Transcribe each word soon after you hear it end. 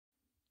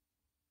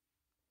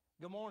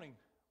Good morning.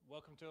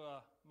 Welcome to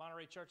a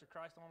Monterey Church of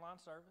Christ online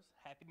service.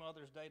 Happy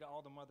Mother's Day to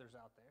all the mothers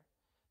out there.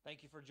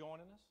 Thank you for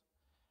joining us.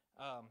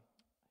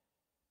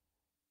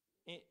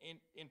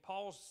 In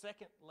Paul's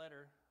second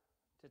letter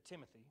to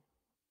Timothy,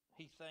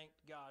 he thanked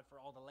God for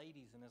all the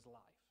ladies in his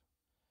life.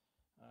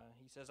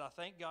 He says, I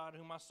thank God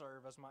whom I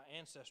serve as my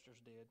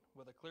ancestors did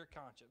with a clear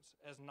conscience.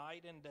 As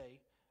night and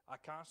day, I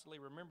constantly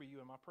remember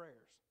you in my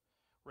prayers.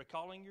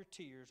 Recalling your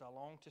tears, I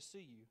long to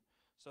see you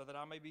so that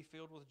I may be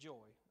filled with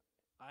joy.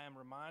 I am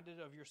reminded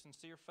of your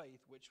sincere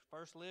faith, which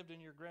first lived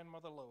in your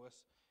grandmother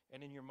Lois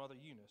and in your mother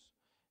Eunice,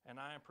 and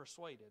I am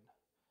persuaded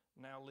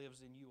now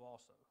lives in you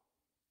also.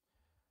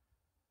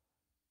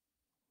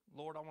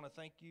 Lord, I want to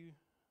thank you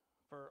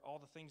for all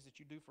the things that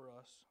you do for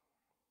us.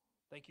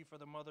 Thank you for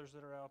the mothers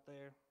that are out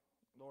there.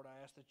 Lord,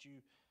 I ask that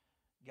you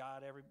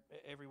guide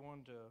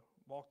everyone to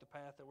walk the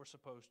path that we're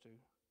supposed to.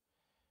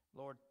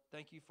 Lord,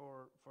 thank you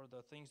for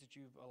the things that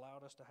you've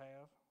allowed us to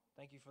have.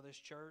 Thank you for this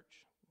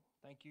church.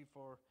 Thank you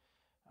for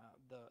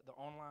the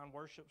online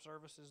worship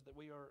services that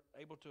we are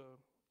able to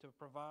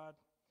provide.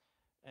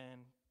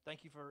 And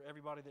thank you for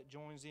everybody that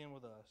joins in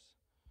with us.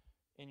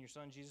 In your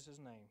Son, Jesus'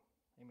 name,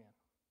 amen.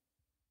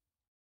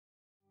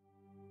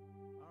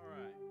 All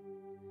right.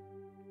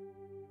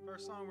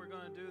 First song we're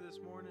going to do this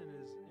morning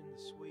is In the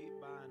Sweet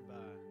By and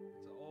By.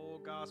 It's an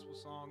old gospel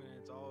song, and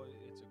it's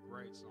a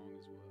great song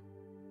as well.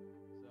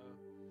 So,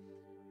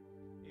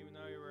 even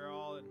though we're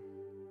all at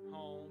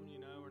home,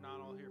 we're not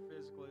all here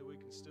physically, we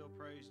can still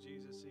praise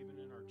Jesus even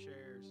in our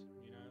chairs,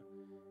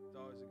 It's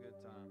always a good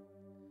time.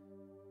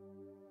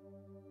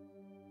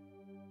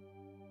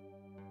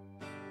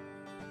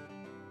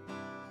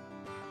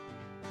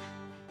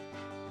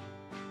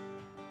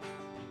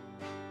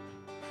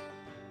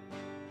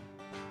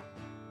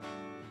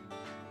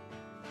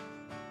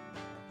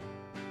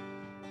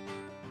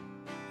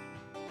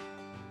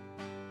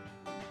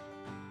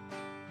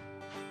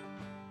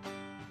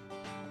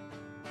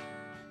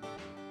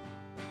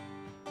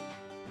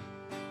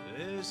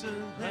 There's a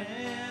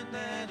land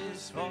that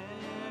is fairer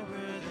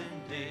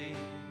than day.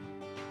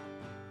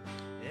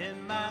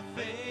 In my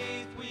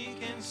faith we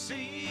can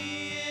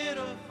see it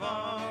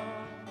afar.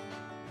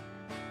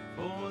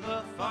 For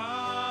the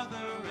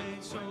Father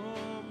reigns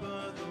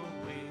over the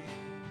way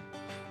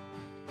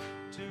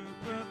to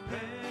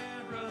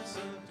prepare us a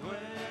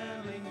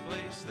dwelling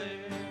place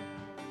there.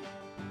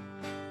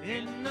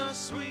 In the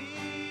sweet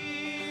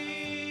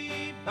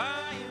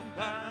by and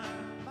by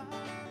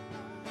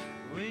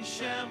we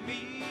shall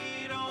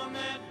meet on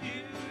that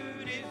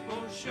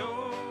beautiful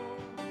shore.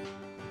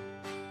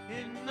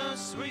 In the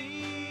sweet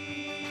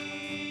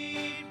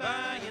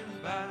by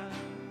and by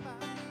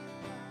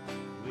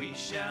we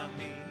shall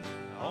meet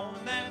on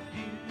that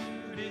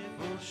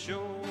beautiful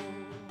shore.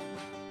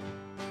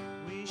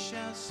 We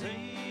shall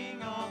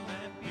sing on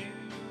that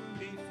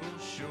beautiful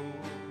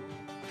shore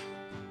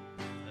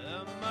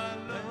the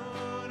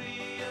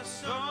melodious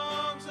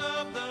songs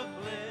of the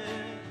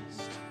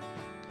blessed,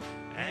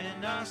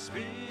 and our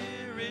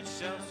spirit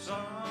shall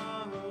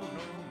sorrow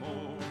no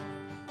more.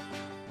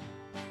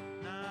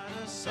 Not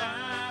a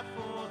sigh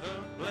for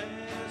the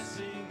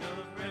blessing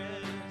of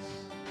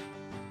rest.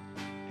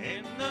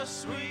 In the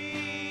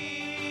sweet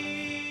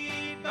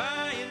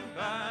by and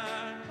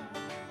by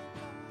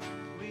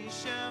we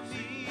shall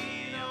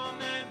meet on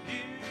that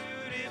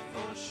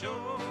beautiful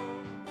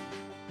shore.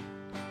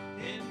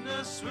 In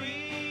the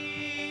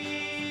sweet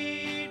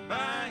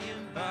by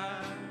and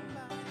by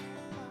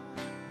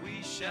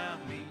we shall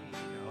meet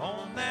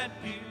on that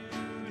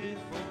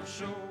beautiful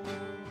shore.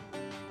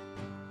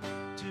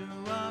 To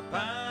our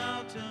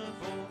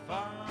bountiful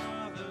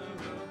Father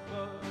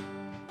above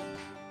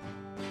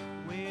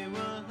we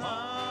will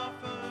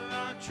offer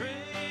our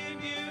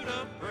tribute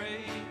of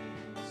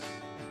praise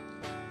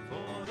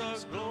for the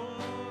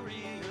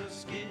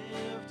glorious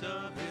gift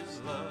of His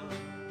love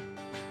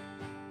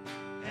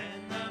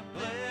and the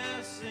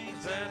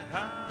blessings that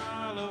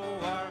hallow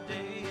our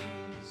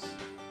days.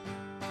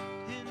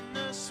 In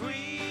the sweet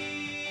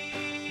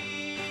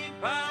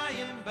by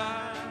and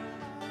by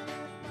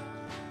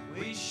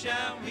we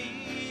shall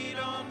meet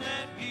on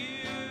that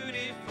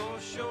beautiful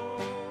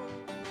shore.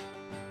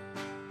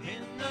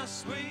 In the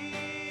sweet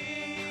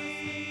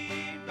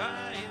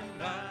by and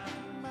by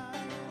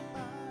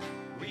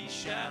we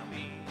shall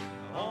meet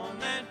on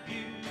that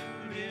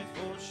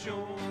beautiful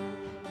shore.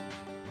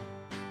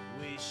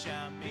 We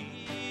shall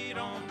meet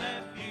on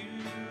that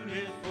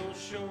beautiful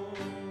shore.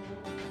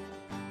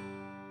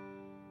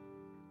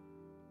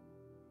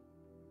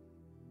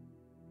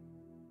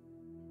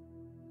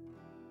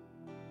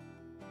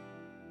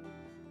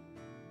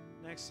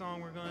 Next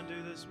song we're going to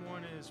do this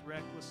morning is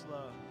Reckless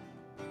Love.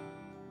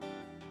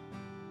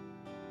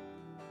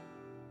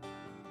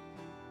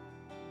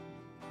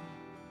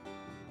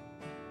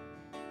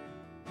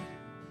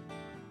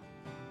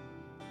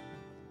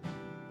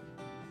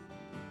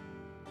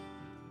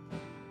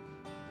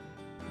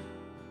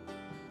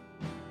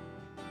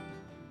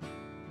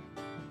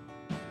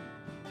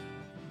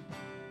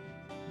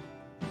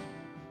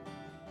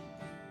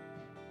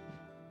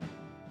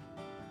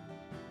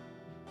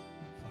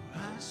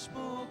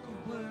 spoke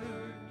a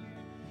word,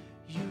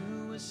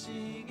 you were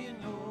singing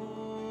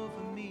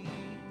over me.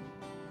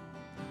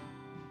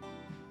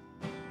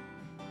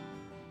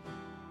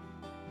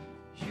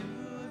 You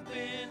have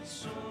been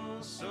so,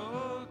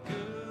 so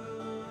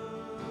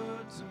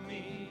good to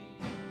me.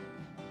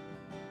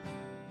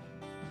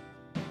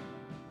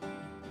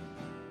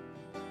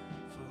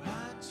 For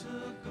I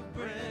took a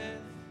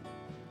breath,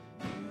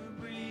 you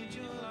breathed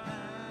your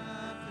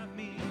life in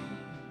me.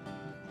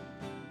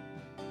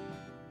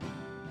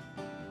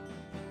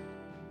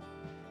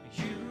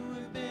 You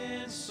have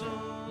been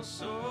so,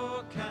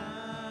 so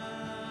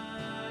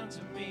kind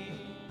to me.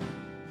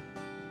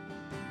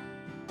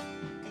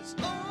 'Cause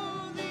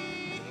all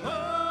the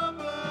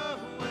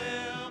overwhelming,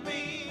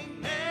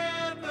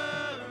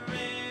 never-ending,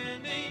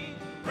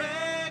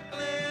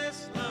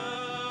 reckless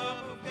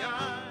love of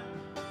God,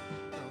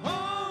 the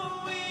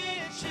whole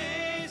which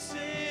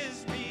chases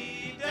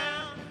me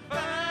down,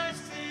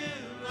 fights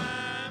till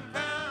I'm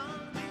found,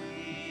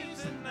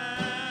 leaves the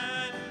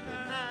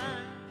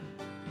 99.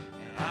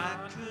 And I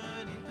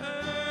couldn't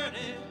earn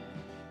it,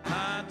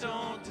 I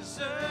don't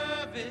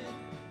deserve it,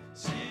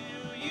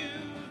 till you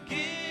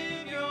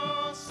give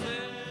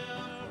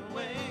yourself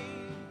away.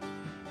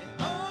 And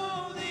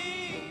all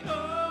the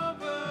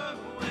overwhelming,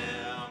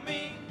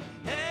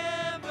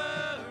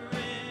 never-ending,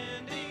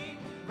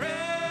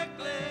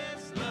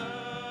 reckless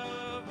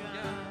love of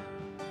God.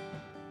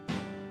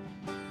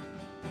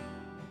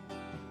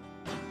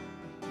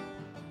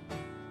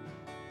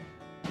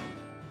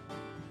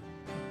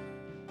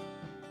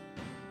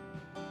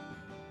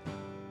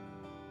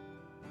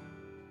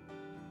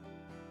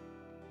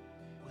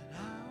 When I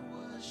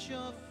was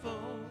your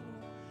foe,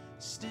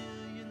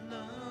 still your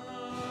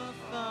love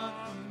fought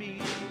for me.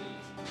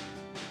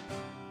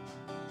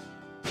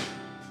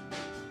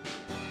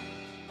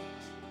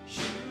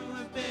 You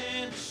have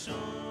been so,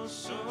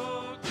 so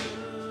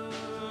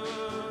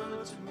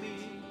good to me.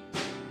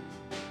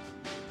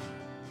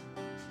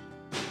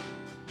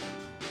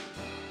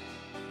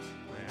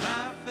 When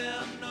I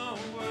felt no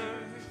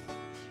worth,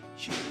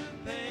 you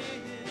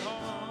paid it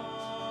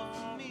all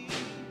for me.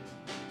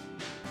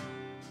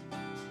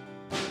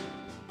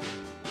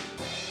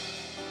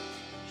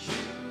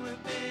 You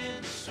have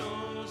been so,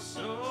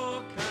 so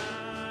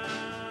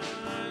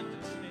kind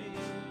to me.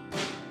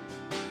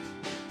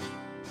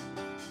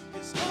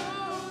 'Cause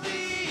all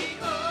the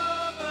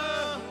overwhelming,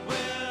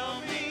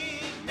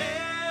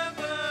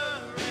 never-ending,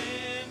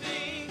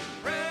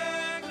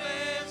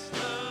 reckless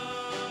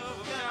love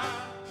of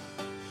God,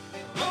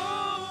 it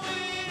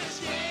always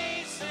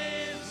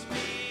chases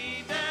me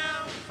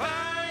down,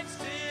 fights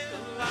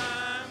till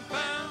I'm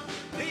found,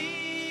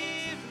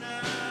 leave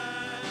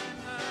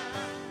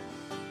 99.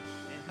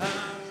 And I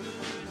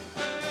couldn't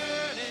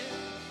earn it,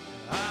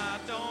 I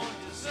don't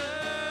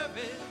deserve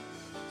it,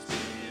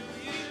 till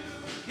you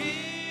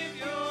give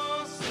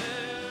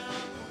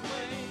yourself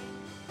away.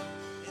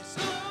 It's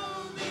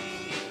only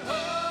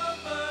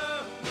overwhelming,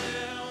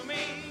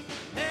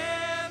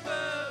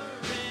 never-ending,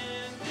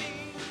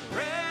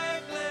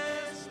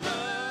 reckless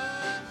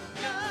love of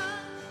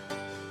God.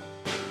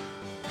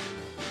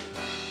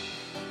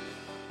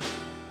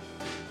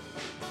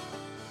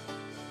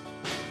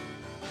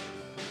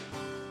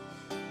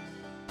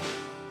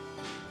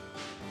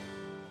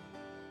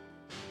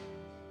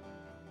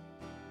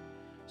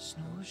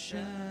 Snow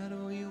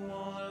shadow you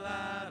won't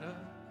light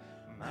up,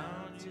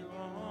 mountain you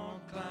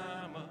won't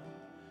climb up,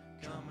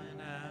 coming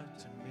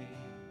after me.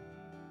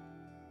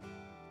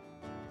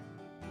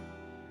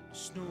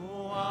 Snow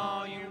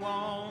wall you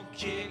won't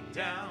kick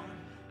down,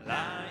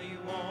 lie you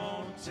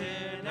won't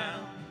tear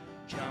down,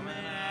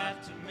 coming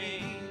after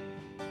me.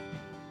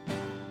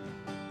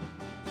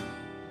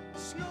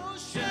 Snow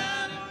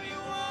shadow you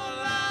won't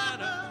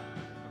light up,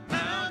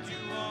 mountain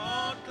you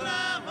won't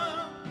climb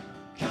up,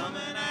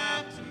 coming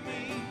after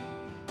me.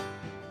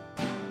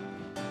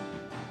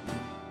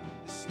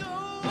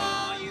 Snow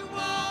wall you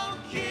won't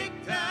kick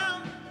down,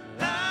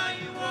 lie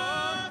you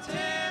won't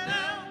tear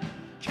down,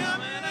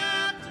 coming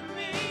after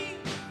me.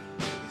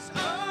 'Cause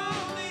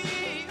all the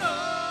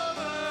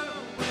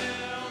overwhelming,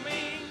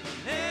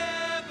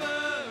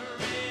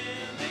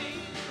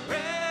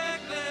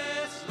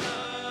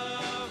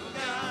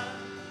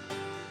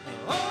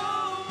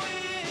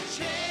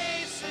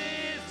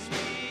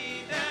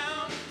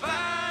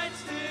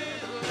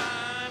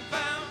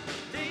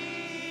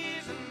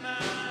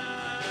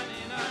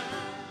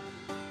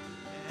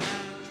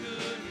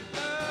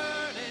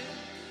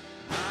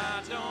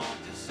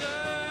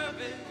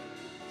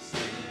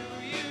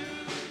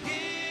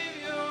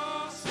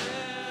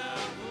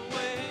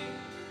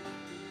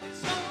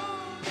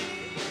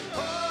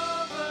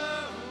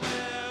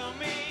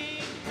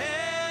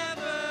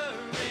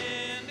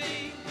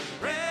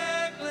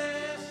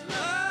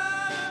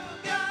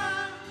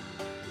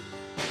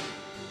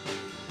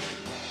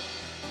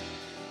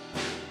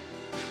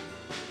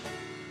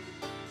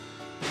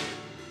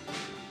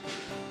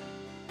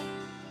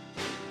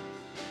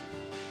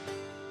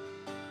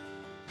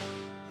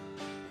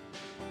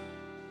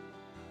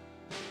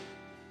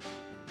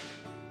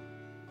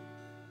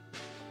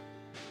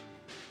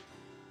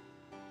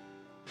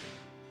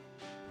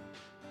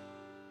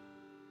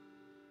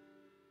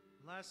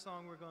 last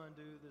song we're going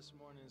to do this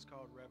morning is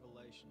called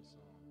Revelation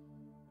Song.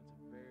 It's a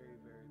very,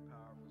 very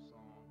powerful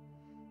song,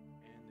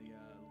 and the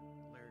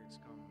lyrics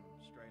come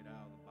straight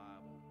out of the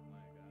Bible. I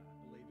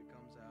believe it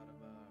comes out of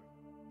the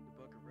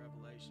book of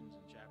Revelations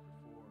in chapter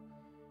 4,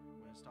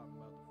 when it's talking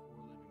about the four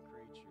living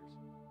creatures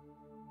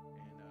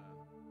and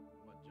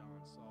what John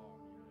saw.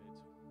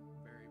 It's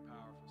very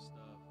powerful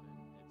stuff, and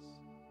it's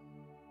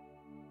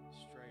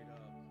straight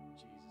up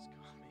Jesus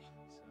coming.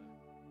 So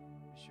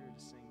be sure to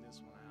sing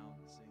this one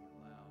out and sing it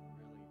loud and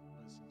really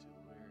listen to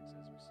the lyrics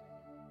as we sing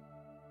it.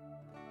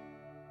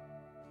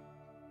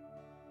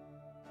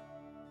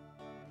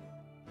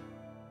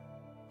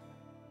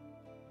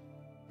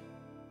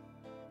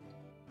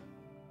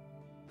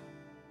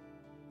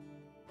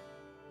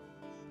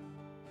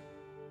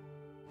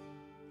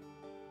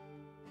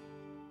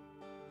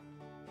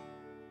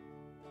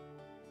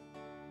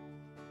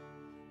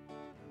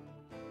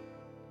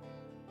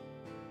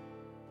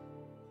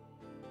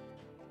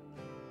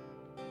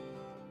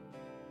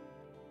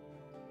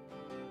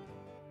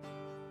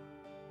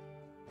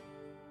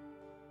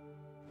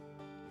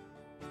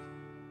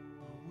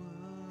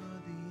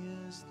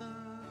 The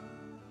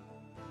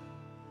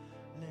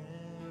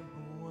Lamb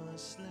who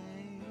was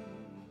slain,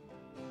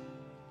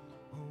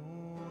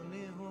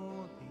 holy,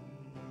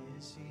 holy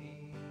is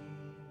He.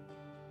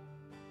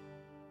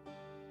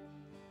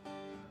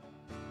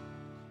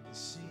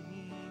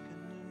 Sing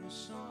a new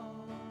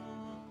song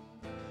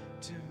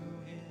to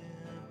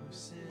Him who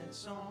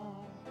sits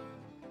on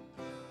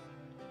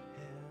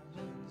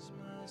heaven's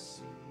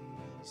mercy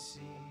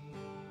seat.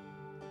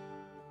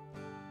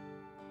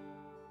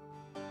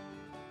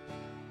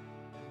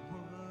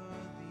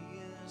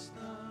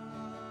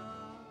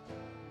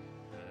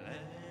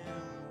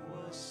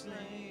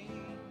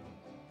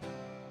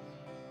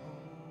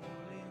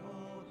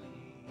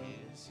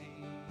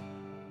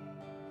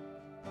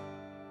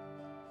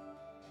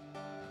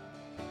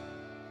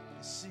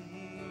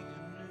 Sing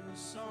a new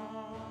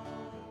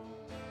song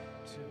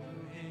to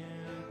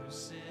Him who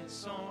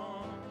sits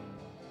on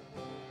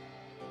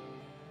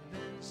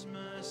heaven's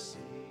mercy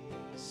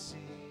seat.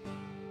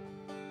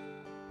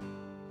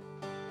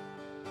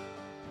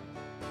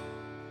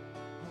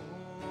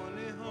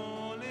 Holy,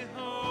 holy,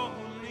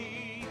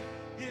 holy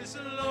is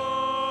the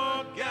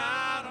Lord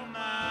God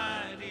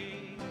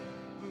Almighty,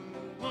 who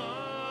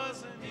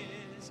was and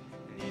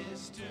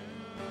is to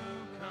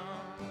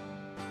come.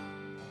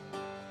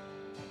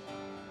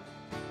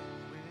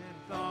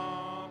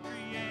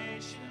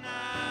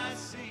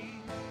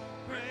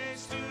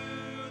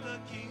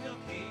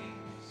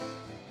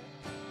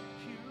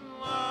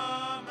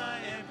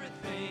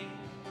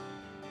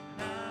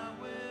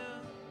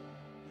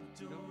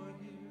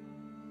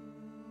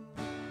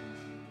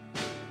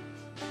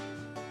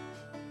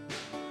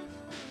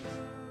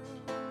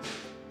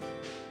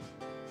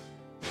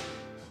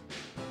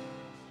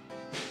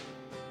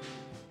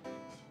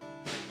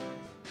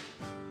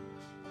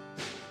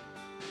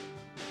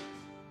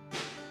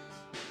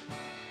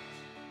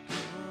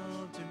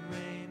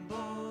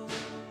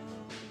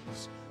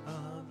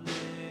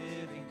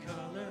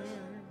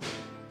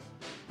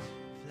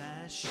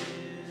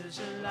 Flashes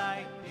of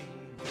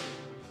lightning,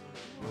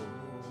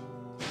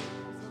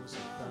 rolls of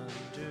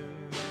thunder.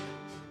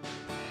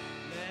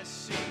 Let's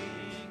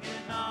sing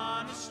and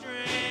honor,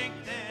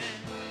 strength,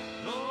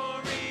 and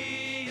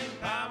glory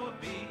and power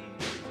be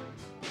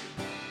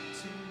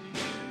to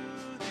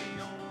you,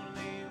 the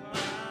only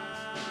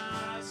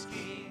wise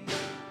King.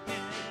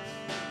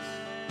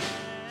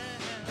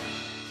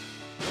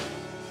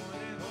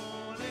 Holy,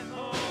 holy,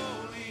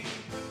 holy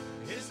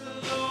is the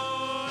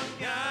Lord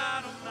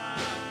God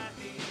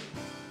Almighty,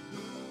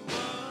 who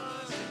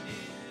was and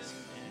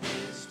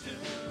is to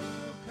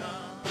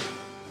come.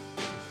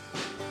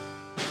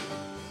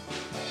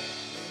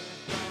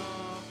 With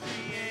all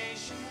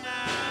creation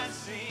I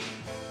sing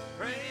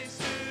praise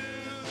to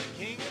the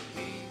King of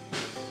Kings.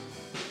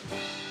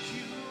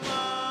 You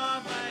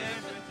are my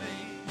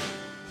everything,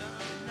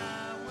 and I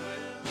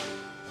will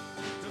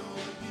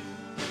adore you.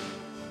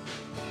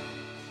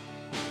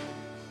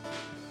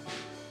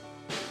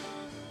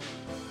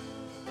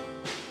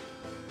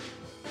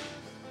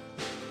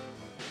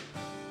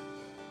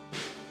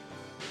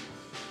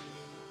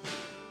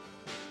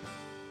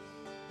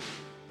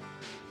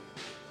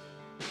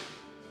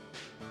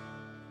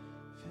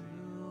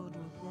 Filled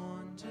with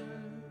wonder,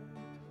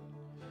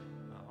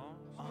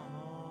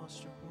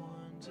 awestruck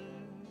wonder,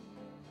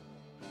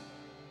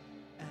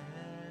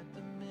 at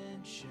the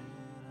mention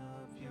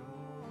of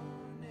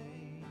your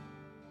name.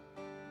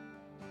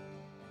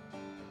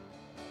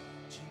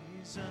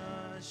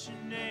 Jesus,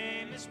 your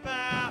name is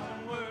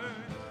power,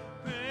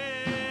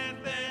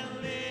 breath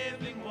and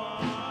living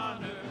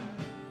water.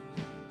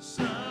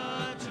 Such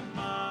a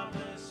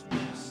marvelous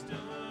mystery.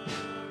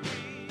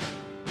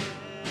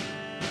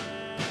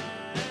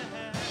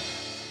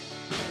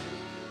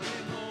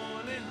 Holy,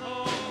 holy,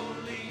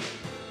 holy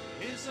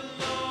is the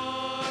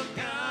Lord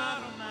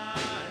God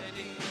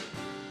Almighty,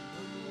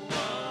 who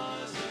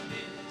was and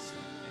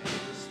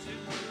is to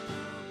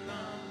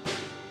come.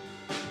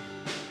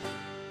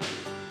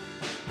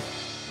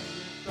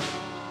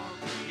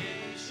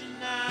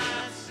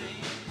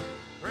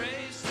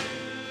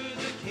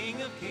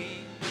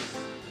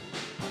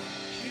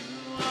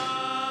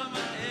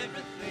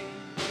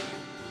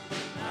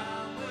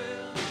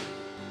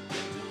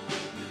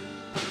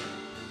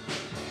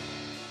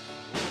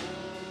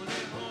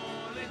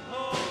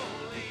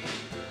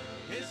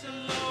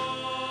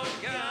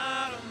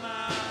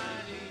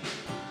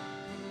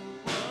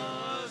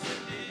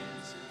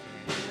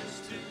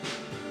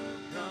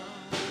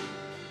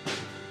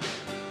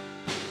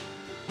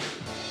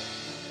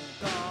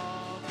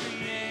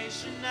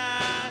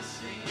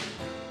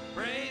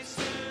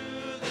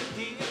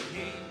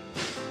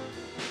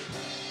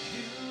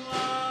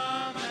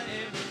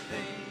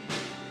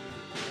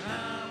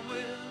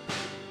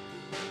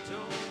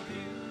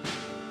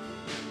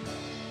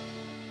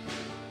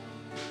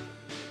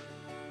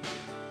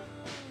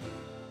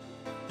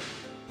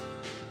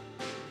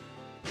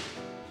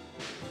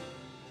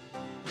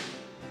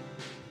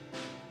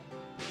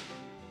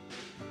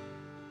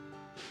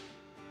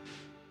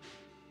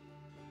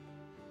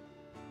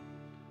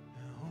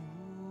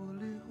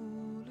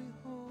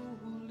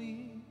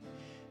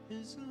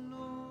 is the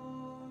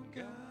Lord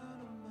God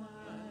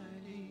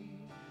Almighty,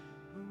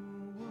 who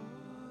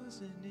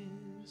was and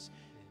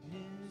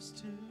is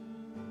to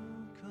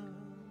come.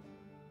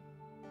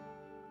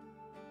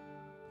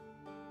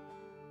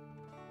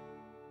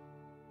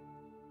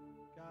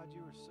 God,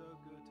 you are so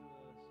good to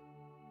us.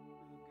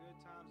 Through the good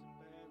times and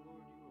bad,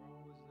 Lord, you are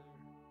always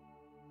there.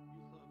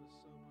 You love us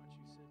so much,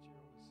 you sent your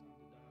only Son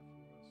to die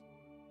for us,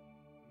 Lord.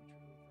 We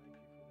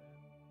truly thank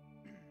you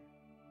for that.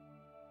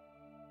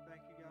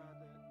 Thank you, God,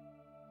 that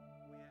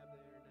we have the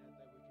internet,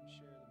 that we can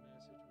share the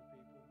message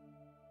with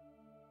people,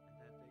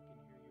 and that they can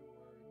hear your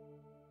word.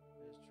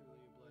 That is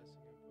truly a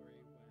blessing. I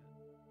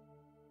pray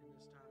that in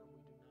this time we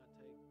do not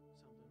take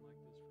something like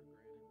this for granted,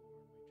 Lord.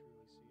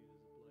 We truly see it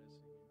as a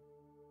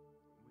blessing,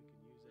 and we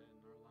can use that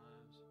in our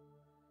lives.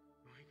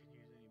 We can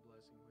use any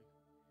blessing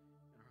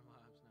in our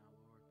lives now,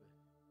 Lord, but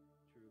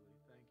truly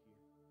thank you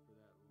for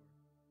that, Lord.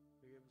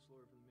 Forgive us,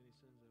 Lord, for the many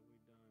sins that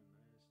we've done.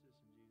 I ask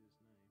this in Jesus'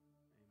 name.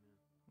 Amen.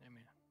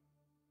 Amen.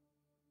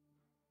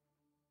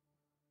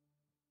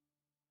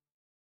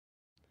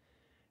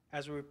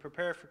 As we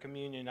prepare for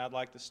communion, I'd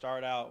like to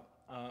start out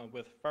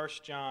with 1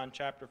 John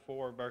chapter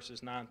 4,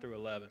 verses 9 through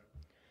 11.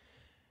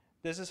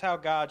 This is how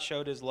God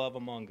showed his love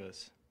among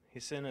us. He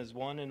sent his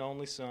one and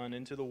only Son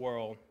into the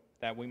world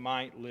that we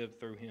might live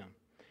through him.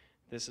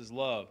 This is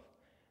love.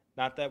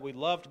 Not that we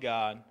loved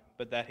God,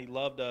 but that he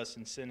loved us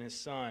and sent his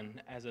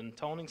Son as an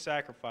atoning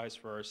sacrifice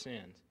for our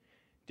sins.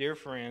 Dear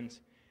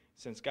friends,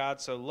 since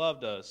God so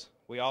loved us,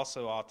 we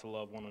also ought to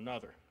love one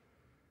another.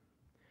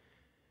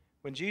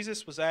 When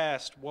Jesus was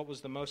asked what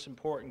was the most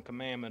important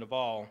commandment of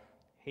all,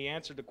 he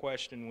answered the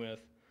question with,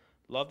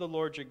 "Love the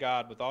Lord your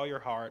God with all your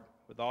heart,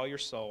 with all your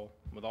soul,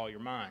 and with all your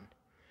mind.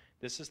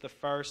 This is the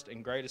first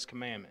and greatest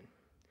commandment."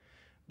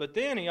 But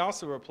then he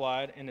also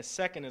replied, "And the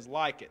second is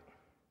like it.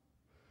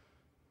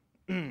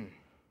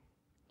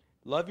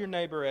 Love your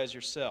neighbor as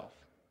yourself."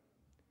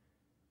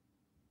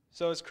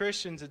 So as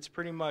Christians, it's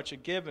pretty much a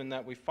given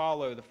that we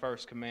follow the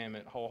first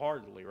commandment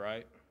wholeheartedly,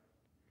 right?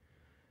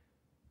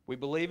 We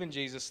believe in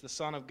Jesus, the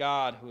Son of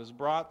God, who was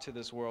brought to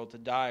this world to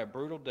die a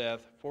brutal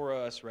death for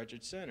us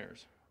wretched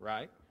sinners,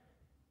 right?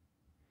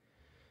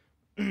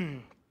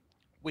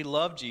 We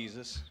love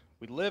Jesus.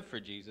 We live for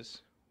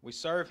Jesus. We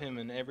serve him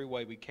in every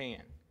way we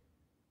can.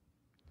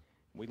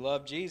 We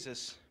love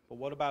Jesus, but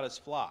what about his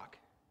flock?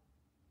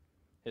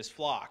 His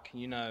flock,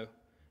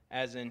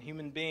 as in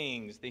human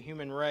beings, the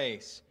human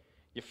race,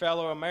 your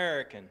fellow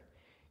American,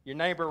 your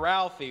neighbor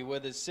Ralphie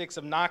with his 6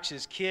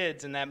 obnoxious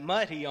kids and that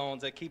mutt he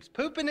owns that keeps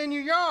pooping in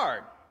your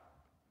yard.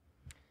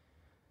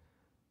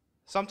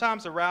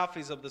 Sometimes the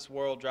Ralphies of this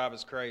world drive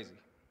us crazy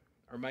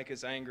or make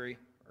us angry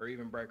or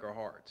even break our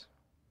hearts.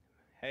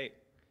 Hey,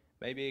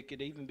 maybe it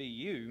could even be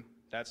you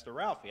that's the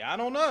Ralphie. I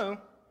don't know.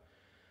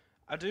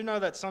 I do know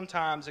that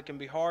sometimes it can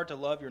be hard to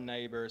love your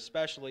neighbor,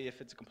 especially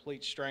if it's a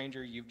complete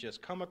stranger you've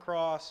just come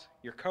across,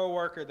 your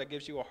coworker that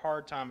gives you a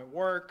hard time at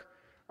work,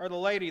 or the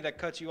lady that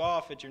cuts you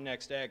off at your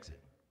next exit.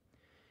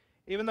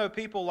 Even though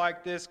people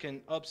like this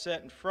can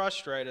upset and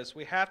frustrate us,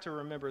 we have to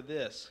remember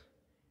this.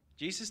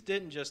 Jesus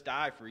didn't just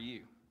die for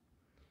you.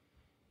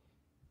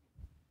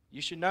 You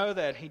should know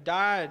that he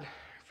died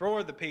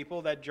for the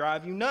people that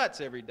drive you nuts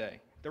every day,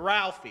 the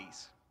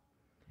Ralphies.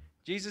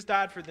 Jesus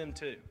died for them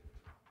too.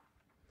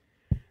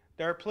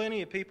 There are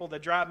plenty of people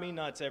that drive me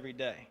nuts every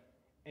day.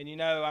 And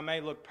I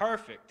may look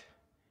perfect,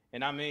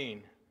 and I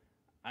mean,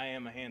 I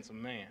am a handsome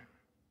man.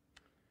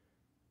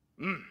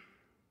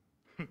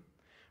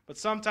 But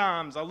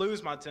sometimes I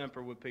lose my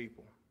temper with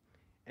people.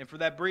 And for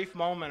that brief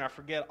moment, I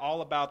forget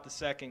all about the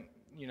second,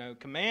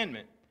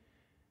 commandment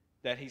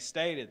that he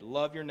stated,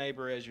 love your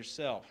neighbor as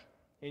yourself.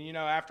 And,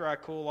 after I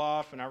cool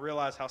off and I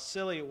realize how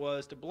silly it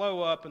was to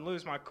blow up and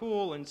lose my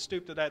cool and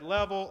stoop to that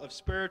level of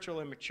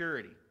spiritual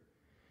immaturity.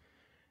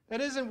 That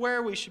isn't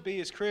where we should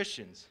be as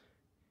Christians.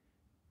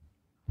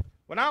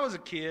 When I was a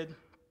kid,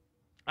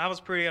 I was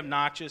pretty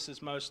obnoxious,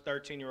 as most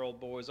 13-year-old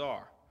boys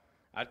are.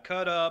 I'd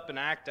cut up and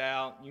act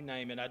out, you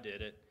name it, I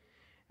did it.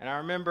 And I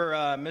remember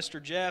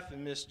Mr. Jeff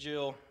and Miss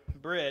Jill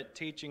Britt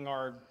teaching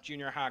our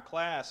junior high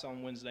class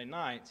on Wednesday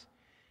nights.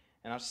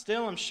 And I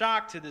still am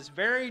shocked to this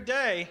very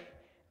day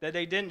that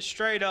they didn't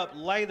straight up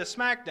lay the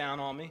smack down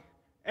on me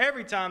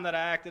every time that I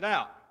acted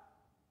out.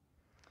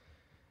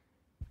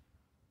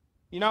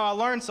 I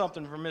learned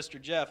something from Mr.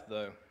 Jeff,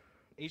 though.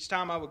 Each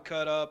time I would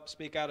cut up,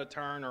 speak out of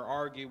turn, or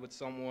argue with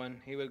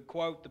someone, he would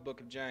quote the book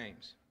of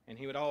James. And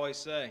he would always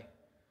say,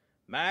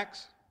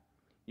 "Max,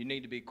 you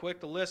need to be quick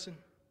to listen,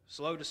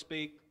 slow to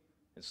speak,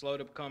 and slow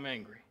to become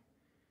angry."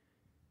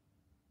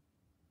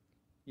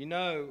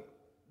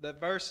 That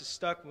verse has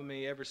stuck with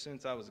me ever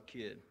since I was a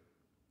kid.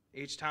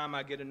 Each time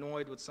I get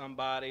annoyed with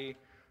somebody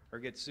or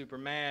get super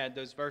mad,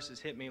 those verses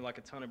hit me like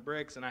a ton of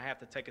bricks, and I have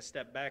to take a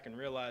step back and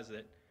realize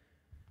that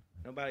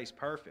nobody's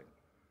perfect.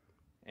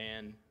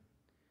 And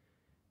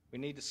we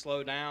need to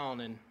slow down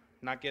and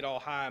not get all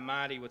high and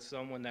mighty with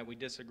someone that we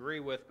disagree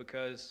with,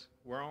 because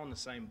we're all in the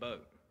same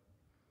boat.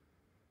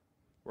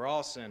 We're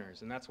all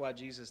sinners, and that's why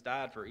Jesus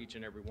died for each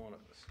and every one of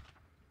us.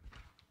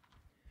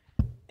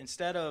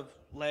 Instead of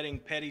letting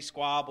petty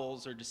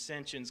squabbles or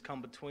dissensions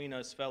come between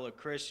us fellow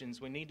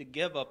Christians, we need to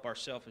give up our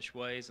selfish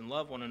ways and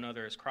love one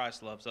another as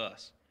Christ loves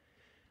us.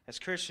 As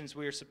Christians,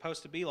 we are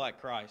supposed to be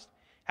like Christ.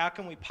 How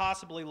can we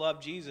possibly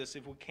love Jesus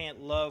if we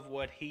can't love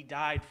what he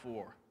died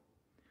for?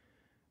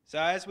 So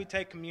as we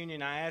take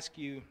communion, I ask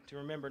you to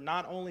remember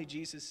not only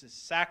Jesus'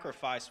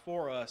 sacrifice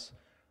for us,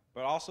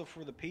 but also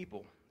for the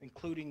people,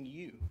 including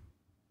you,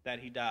 that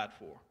he died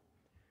for.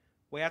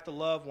 We have to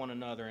love one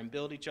another and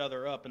build each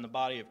other up in the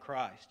body of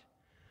Christ.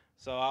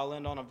 So I'll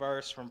end on a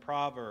verse from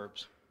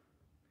Proverbs.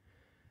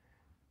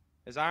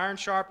 As iron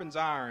sharpens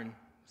iron,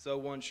 so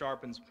one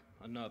sharpens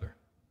another.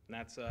 And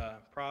that's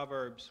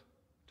Proverbs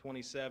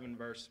 27,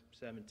 verse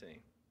 17.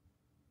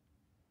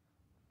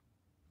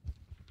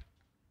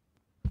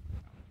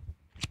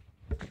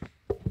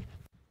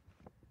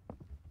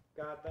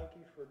 God, thank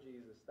you for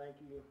Jesus. Thank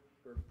you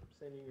for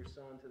sending your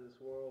Son to this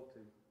world to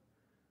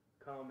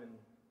come and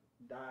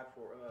die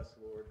for us,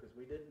 Lord, because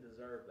we didn't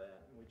deserve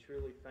that. And we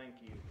truly thank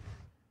you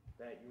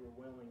that you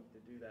were willing to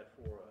do that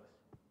for us.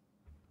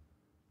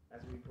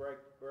 As we break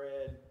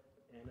bread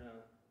and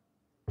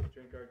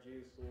drink our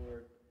juice,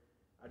 Lord,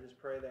 I just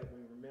pray that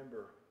we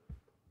remember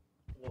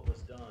what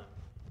was done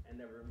and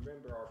that we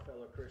remember our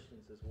fellow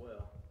Christians as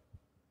well.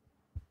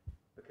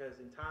 Because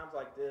in times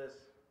like this,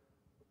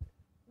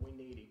 we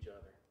need each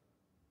other.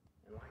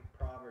 And like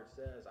Proverbs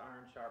says,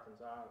 iron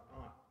sharpens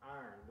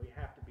iron. We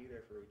have to be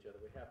there for each other.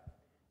 We have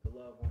to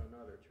love one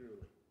another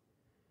truly.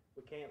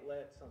 We can't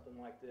let something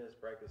like this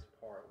break us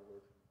apart,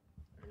 Lord,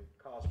 and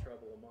cause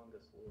trouble among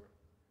us, Lord,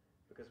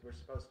 because we're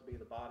supposed to be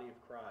the body of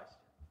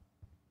Christ.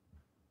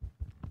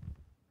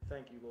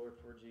 Thank you, Lord,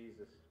 for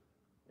Jesus,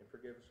 and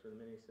forgive us for the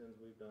many sins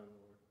we've done,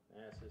 Lord.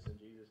 I ask this in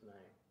Jesus'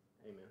 name.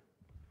 Amen.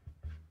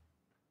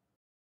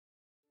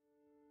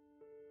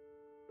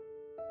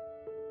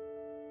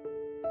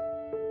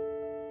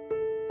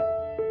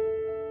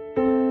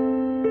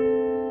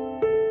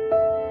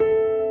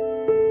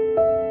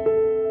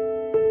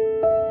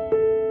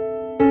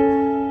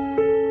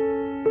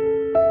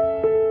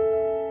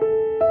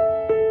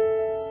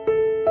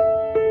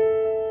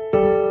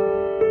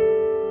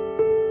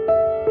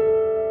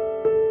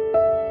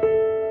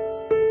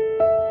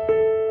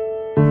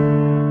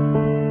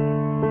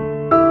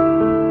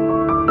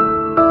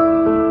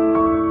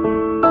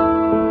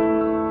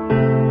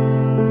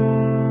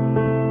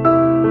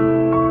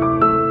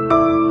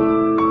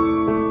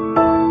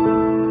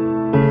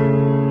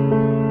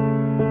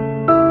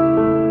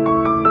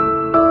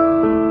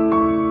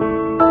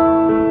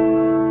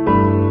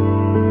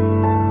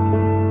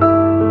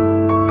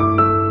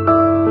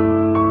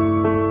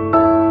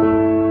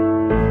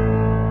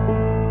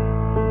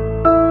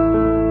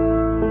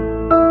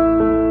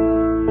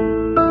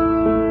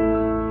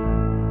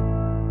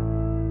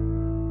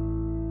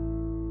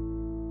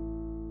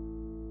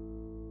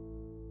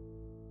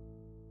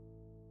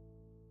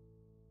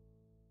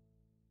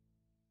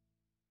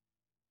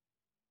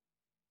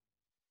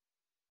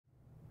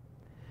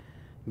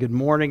 Good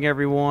morning,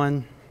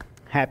 everyone.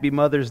 Happy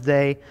Mother's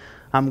Day.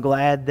 I'm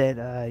glad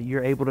that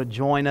you're able to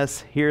join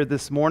us here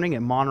this morning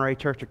at Monterey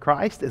Church of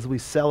Christ as we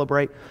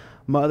celebrate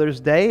Mother's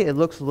Day. It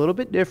looks a little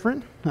bit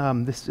different.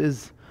 This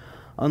is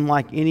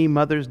unlike any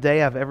Mother's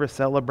Day I've ever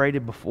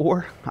celebrated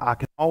before. I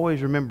can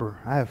always remember,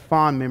 I have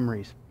fond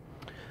memories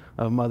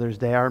of Mother's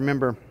Day. I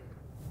remember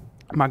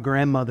my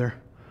grandmother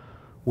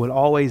would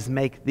always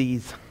make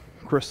these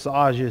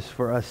corsages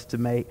for us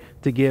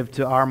to give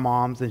to our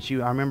moms, and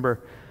I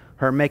remember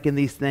her making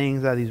these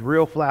things out of these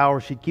real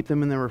flowers. She'd keep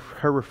them in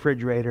her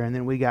refrigerator, and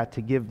then we got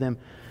to give them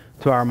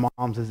to our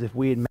moms as if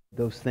we had made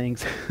those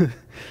things.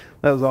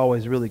 That was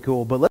always really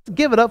cool. But let's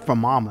give it up for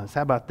mamas.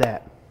 How about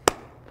that?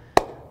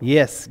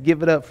 Yes,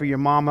 give it up for your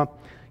mama.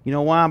 You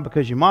know why?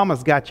 Because your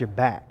mama's got your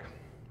back,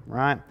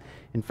 right?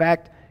 In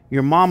fact,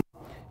 your mama,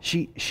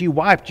 she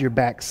wiped your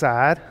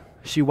backside,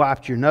 she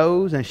wiped your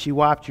nose, and she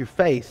wiped your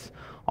face,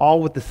 all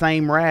with the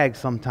same rag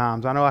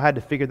sometimes. I know I had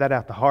to figure that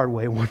out the hard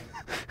way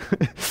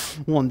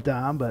one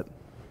time, but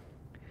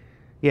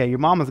yeah, your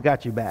mama's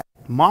got your back.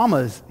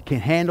 Mamas can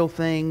handle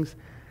things,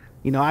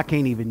 I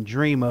can't even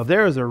dream of.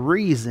 There is a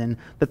reason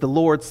that the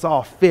Lord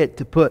saw fit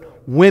to put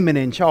women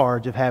in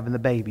charge of having the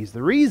babies.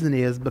 The reason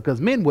is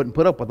because men wouldn't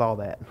put up with all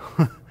that.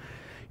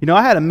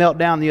 I had a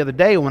meltdown the other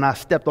day when I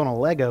stepped on a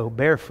Lego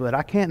barefoot.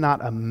 I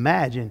cannot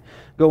imagine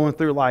going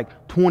through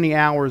like 20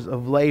 hours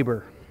of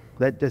labor.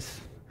 That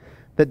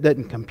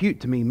doesn't compute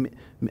to me.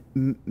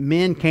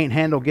 Men can't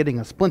handle getting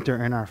a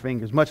splinter in our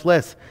fingers, much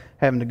less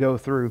having to go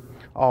through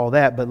all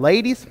that. But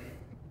ladies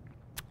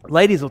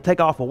will take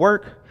off of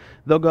work,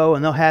 they'll go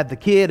and they'll have the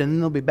kid, and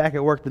then they'll be back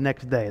at work the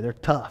next day. They're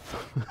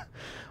tough.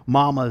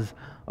 Mamas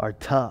are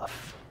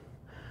tough.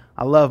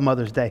 I love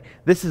Mother's Day.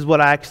 This is what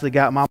I actually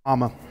got my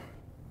mama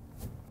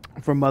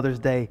for Mother's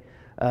Day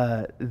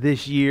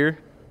this year.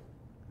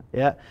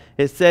 Yeah,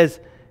 it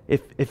says,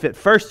 if at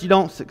first you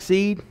don't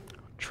succeed,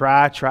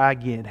 try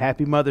again.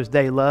 Happy Mother's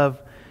Day,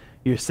 love,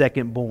 your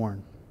second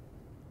born.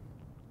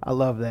 I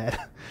love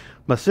that.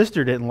 My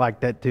sister didn't like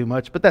that too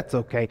much, but that's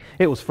okay.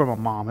 It was for my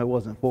mom. It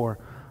wasn't for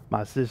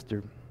my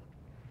sister.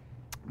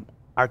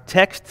 Our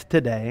text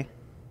today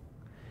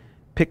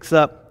picks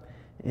up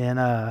in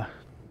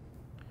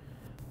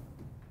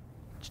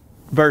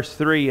verse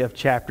 3 of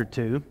chapter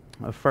 2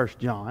 of 1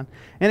 John.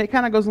 And it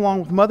kind of goes along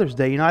with Mother's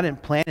Day. I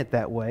didn't plan it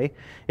that way.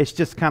 It's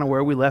just kind of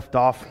where we left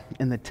off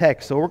in the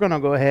text. So we're going to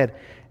go ahead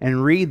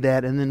and read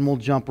that, and then we'll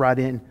jump right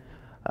in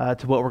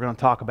to what we're going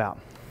to talk about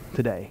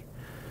today.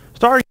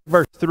 Starting in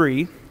verse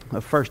 3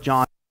 of 1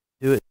 John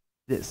 2, it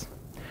is,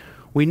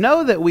 "We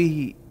know that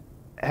we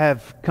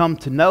have come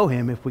to know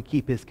him if we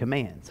keep his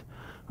commands.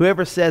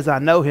 Whoever says, 'I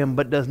know him,'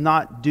 but does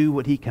not do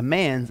what he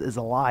commands is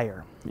a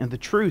liar, and the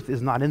truth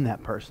is not in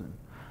that person.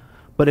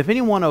 But if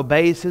anyone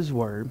obeys his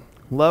word,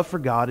 love for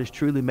God is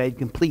truly made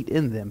complete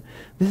in them.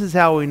 This is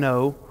how we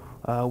know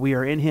we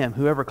are in him.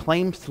 Whoever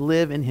claims to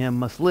live in him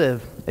must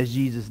live as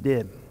Jesus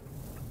did.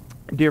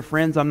 Dear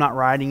friends, I'm not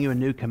writing you a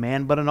new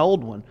command, but an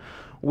old one,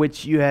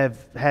 which you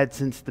have had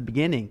since the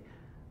beginning.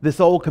 This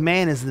old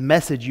command is the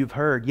message you've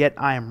heard, yet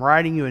I am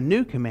writing you a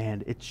new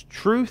command. Its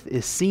truth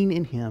is seen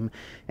in him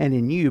and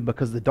in you,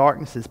 because the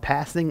darkness is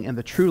passing and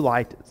the true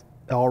light is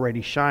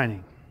already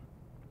shining.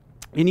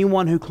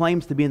 Anyone who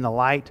claims to be in the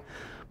light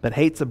but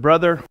hates a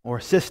brother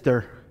or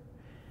sister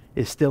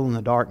is still in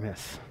the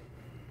darkness."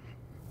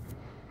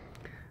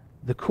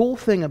 The cool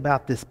thing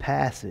about this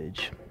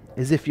passage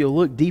is, if you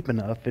look deep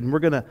enough, and we're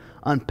going to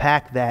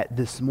unpack that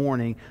this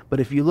morning, but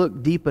if you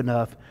look deep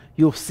enough,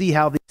 you'll see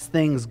how these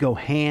things go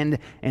hand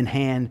in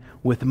hand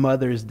with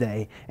Mother's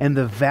Day and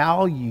the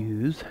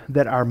values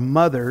that our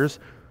mothers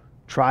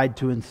tried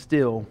to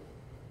instill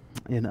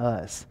in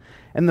us.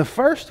 And the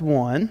first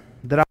one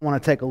that I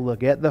want to take a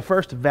look at, the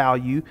first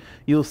value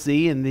you'll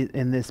see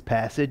in this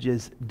passage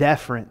is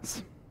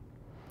deference.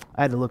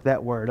 I had to look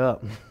that word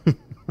up.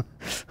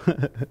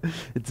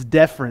 It's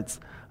deference.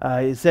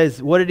 It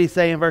says, what did he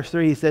say in verse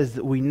 3? He says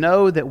that we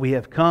know that we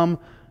have come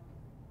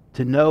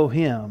to know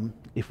him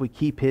if we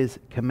keep his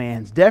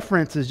commands.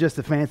 Deference is just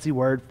a fancy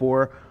word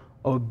for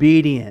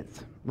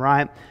obedience,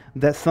 right?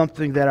 That's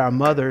something that our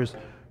mothers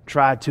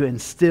tried to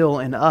instill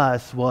in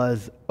us,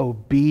 was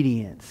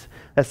obedience.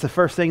 That's the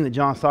first thing that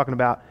John's talking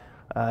about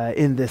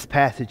in this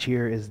passage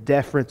here, is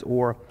deference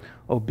or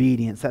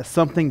obedience. That's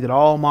something that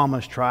all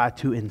mamas try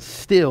to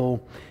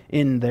instill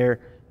in their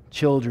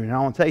children. And I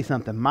want to tell you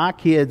something. My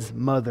kid's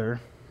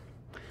mother,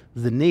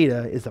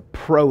 Zanita, is a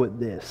pro at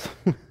this.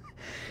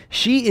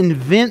 She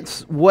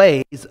invents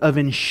ways of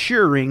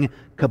ensuring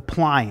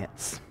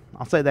compliance.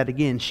 I'll say that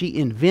again. She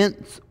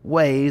invents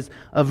ways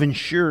of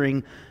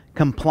ensuring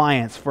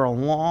compliance. For a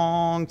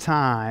long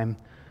time,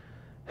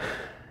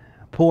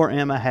 poor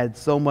Emma had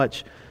so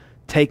much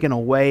taken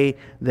away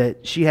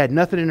that she had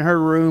nothing in her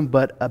room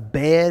but a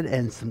bed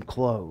and some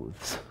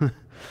clothes.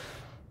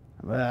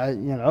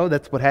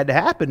 That's what had to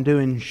happen to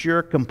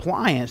ensure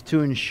compliance,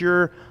 to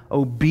ensure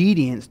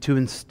obedience, to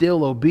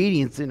instill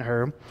obedience in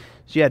her.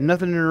 She had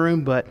nothing in her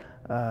room but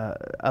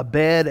a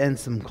bed and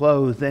some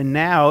clothes. And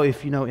now,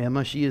 if you know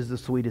Emma, she is the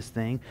sweetest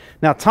thing.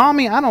 Now,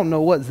 Tommy, I don't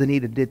know what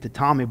Zanita did to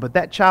Tommy, but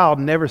that child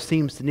never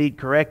seems to need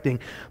correcting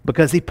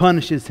because he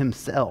punishes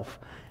himself.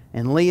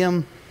 And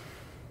Liam,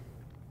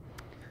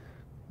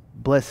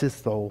 bless his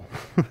soul.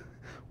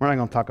 We're not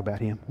going to talk about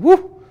him.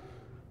 Woo!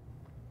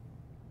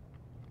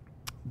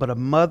 But a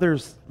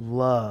mother's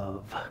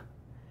love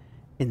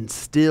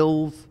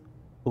instills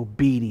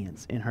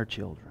obedience in her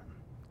children.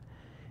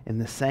 In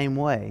the same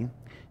way,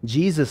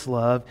 Jesus'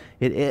 love,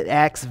 it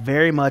acts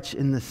very much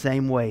in the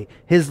same way.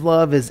 His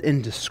love is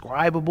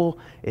indescribable,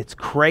 it's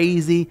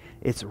crazy,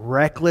 it's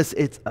reckless,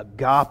 it's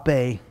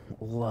agape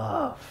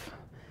love.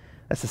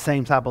 That's the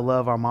same type of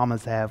love our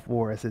mamas have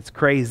for us. It's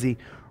crazy,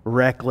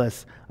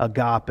 reckless,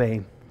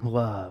 agape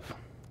love.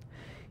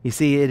 You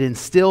see, it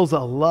instills a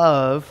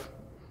love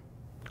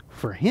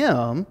for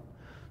him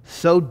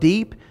so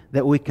deep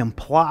that we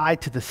comply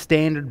to the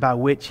standard by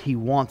which he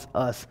wants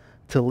us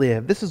to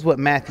live. This is what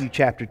Matthew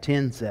chapter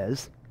 10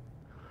 says.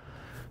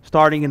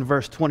 Starting in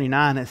verse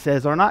 29, it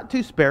says, "Are not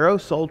 2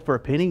 sparrows sold for a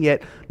penny?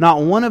 Yet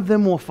not one of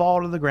them will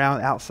fall to the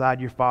ground outside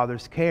your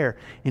Father's care.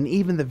 And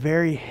even the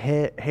very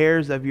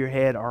hairs of your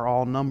head are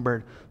all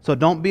numbered. So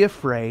don't be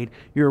afraid.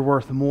 You're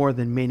worth more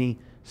than many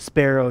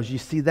sparrows." You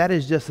see, that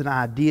is just an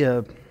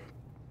idea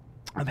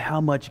of how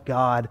much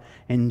God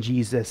and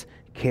Jesus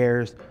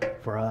cares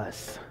for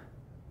us.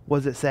 What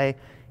does it say?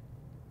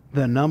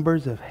 The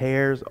numbers of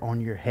hairs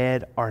on your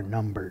head are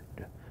numbered.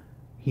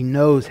 He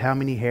knows how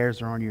many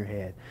hairs are on your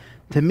head.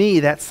 To me,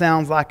 that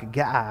sounds like a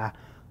guy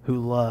who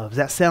loves.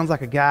 That sounds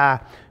like a guy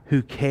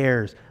who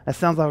cares. That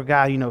sounds like a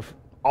guy,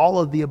 all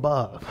of the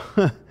above.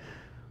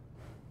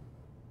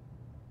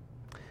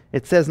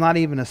 It says not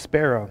even a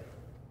sparrow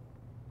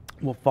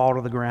will fall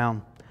to the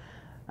ground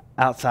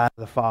outside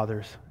of the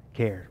Father's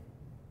care.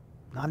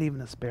 Not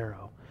even a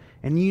sparrow.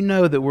 And you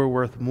know that we're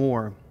worth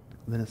more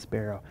than a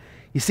sparrow.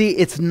 You see,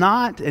 it's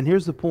not, and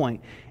here's the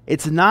point,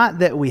 it's not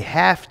that we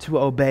have to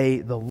obey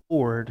the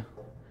Lord,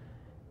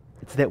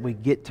 it's that we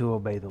get to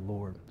obey the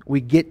Lord.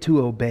 We get to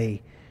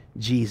obey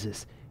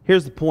Jesus.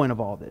 Here's the point of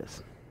all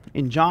this.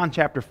 In John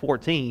chapter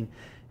 14,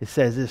 It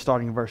says this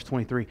starting in verse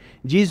 23.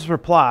 Jesus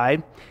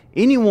replied,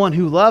 anyone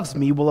who loves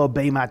me will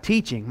obey my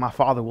teaching. My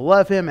Father will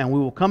love him, and we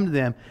will come to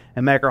them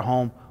and make our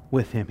home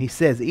with him. He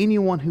says,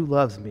 anyone who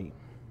loves me,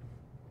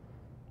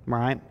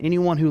 right?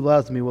 Anyone who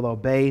loves me will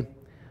obey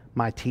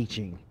my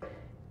teaching.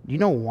 Do you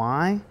know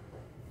why?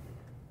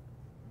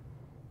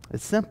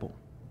 It's simple.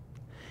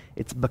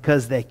 It's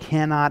because they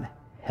cannot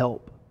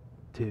help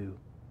to,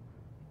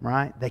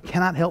 right? They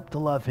cannot help to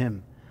love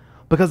him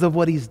because of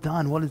what he's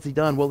done. What has he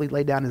done? Well, he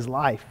laid down his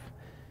life.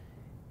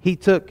 He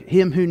took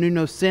him who knew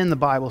no sin, the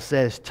Bible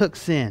says, took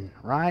sin,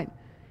 right?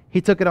 He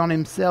took it on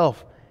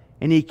himself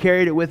and he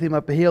carried it with him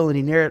up a hill and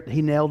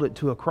he nailed it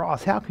to a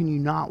cross. How can you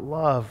not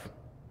love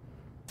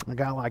a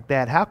guy like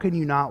that? How can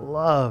you not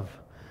love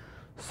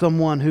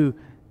someone who,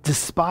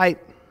 despite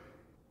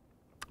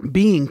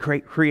being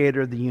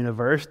creator of the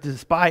universe,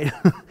 despite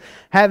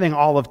having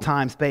all of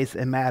time, space,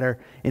 and matter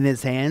in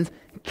his hands,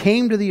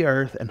 came to the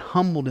earth and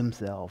humbled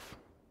himself,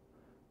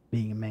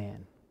 being a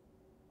man?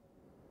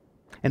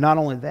 And not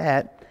only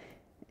that,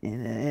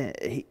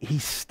 he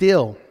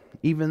still,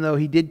 even though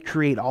he did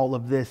create all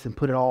of this and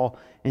put it all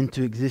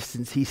into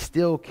existence, he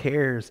still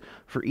cares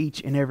for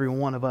each and every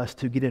one of us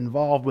to get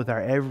involved with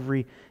our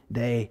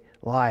everyday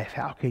life.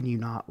 How can you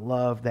not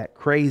love that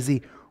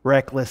crazy,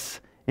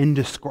 reckless,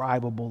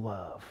 indescribable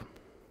love?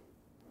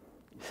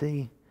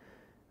 See,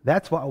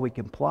 that's why we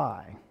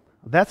comply.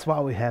 That's why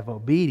we have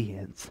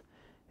obedience,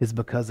 is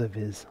because of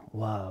his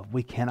love.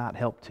 We cannot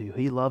help to.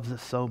 He loves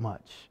us so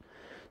much.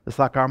 It's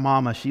like our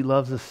mama, she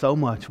loves us so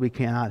much we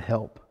cannot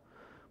help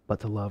but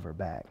to love her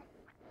back.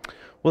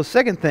 Well, the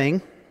second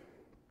thing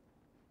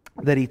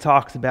that he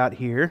talks about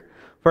here,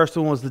 first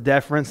one was the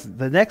deference.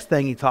 The next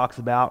thing he talks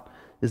about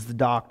is the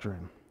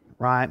doctrine,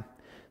 right?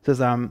 It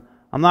says, I'm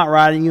not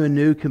writing you a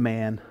new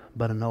command,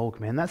 but an old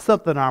command. That's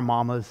something our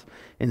mamas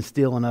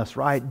instill in us,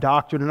 right?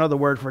 Doctrine, another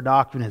word for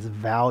doctrine is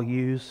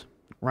values,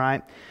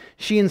 right?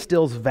 She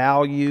instills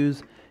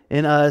values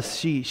in us.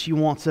 She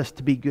wants us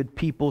to be good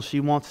people. She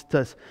wants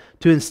us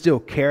to instill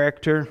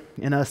character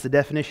in us. The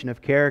definition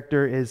of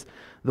character is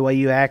the way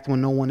you act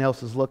when no one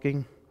else is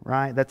looking,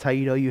 right? That's how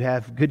you know you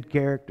have good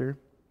character.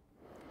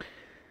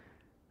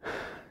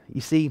 You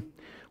see,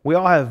 we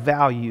all have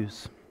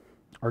values,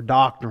 or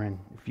doctrine,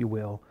 if you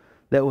will,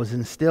 that was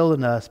instilled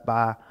in us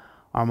by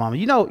our mama.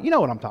 You know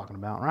what I'm talking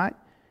about, right?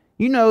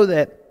 You know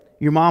that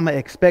your mama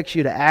expects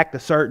you to act a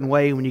certain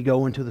way when you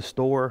go into the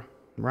store,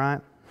 right?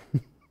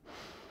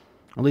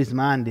 At least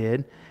mine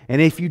did. And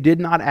if you did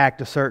not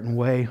act a certain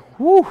way,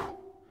 whew.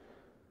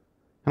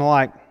 And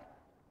like,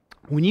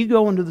 when you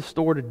go into the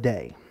store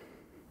today,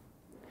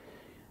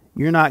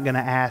 you're not going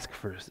to ask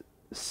for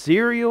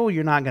cereal.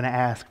 You're not going to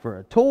ask for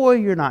a toy.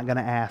 You're not going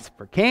to ask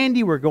for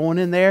candy. We're going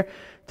in there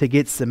to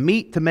get some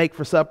meat to make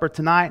for supper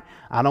tonight.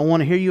 I don't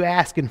want to hear you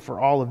asking for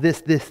all of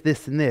this,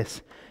 and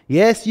this.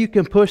 Yes, you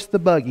can push the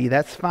buggy.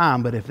 That's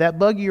fine. But if that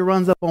buggy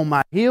runs up on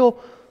my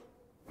heel,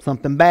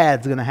 something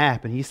bad's going to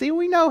happen. You see,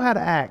 we know how to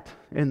act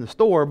in the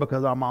store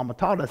because our mama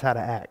taught us how to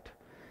act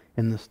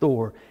in the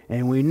store.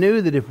 And we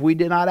knew that if we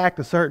did not act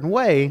a certain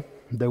way,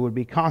 there would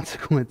be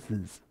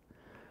consequences.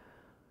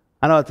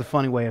 I know it's a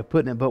funny way of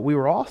putting it, but we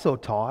were also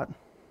taught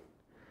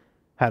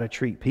how to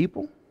treat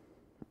people,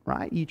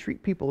 right? You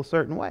treat people a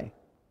certain way.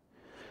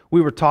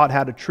 We were taught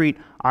how to treat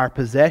our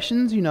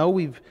possessions. You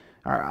know,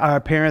 our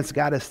parents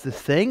got us this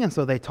thing, and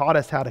so they taught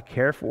us how to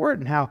care for it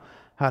and how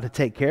to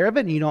take care of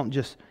it. And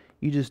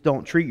you just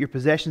don't treat your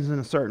possessions in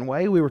a certain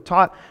way. We were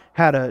taught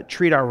how to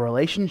treat our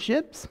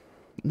relationships.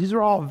 These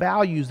are all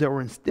values that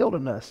were instilled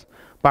in us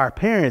by our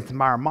parents and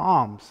by our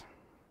moms.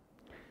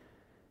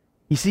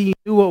 You see, you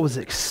knew what was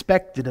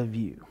expected of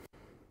you.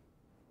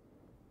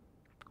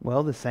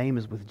 Well, the same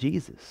is with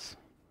Jesus.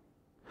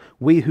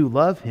 We who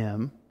love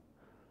him,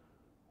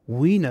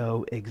 we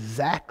know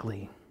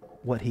exactly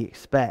what he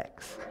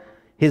expects.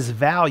 His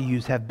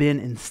values have been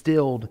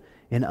instilled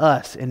in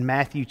us. In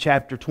Matthew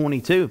chapter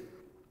 22,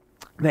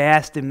 they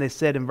asked him, they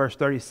said in verse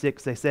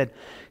 36, they said,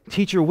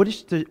 "Teacher,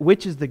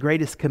 which is the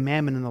greatest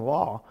commandment in the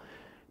law?"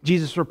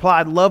 Jesus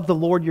replied, "Love the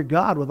Lord your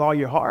God with all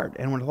your heart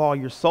and with all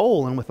your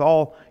soul and with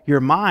all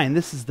your mind.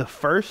 This is the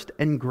first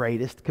and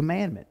greatest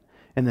commandment.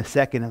 And the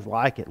second is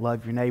like it.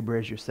 Love your neighbor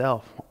as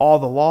yourself. All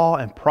the law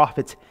and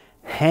prophets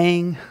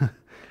hang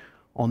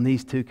on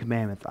these two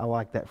commandments." I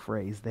like that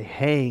phrase. They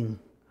hang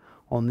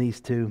on these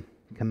two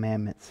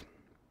commandments.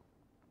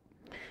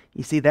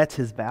 You see, that's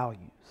his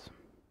values.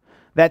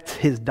 That's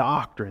his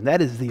doctrine.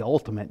 That is the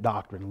ultimate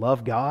doctrine.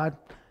 Love God,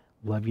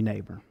 love your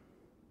neighbor.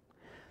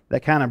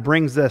 That kind of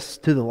brings us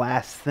to the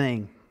last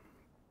thing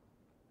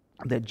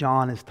that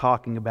John is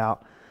talking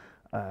about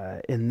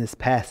in this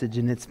passage,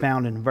 and it's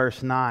found in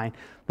verse 9.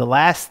 The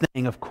last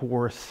thing, of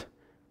course,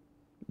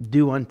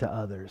 do unto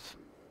others.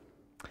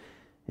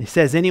 He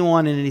says,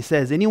 anyone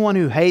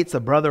who hates a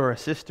brother or a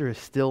sister is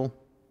still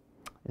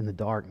in the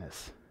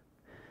darkness.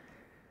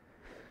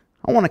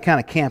 I want to kind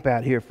of camp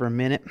out here for a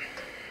minute,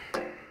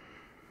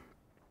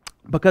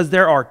 because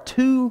there are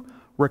two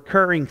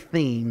recurring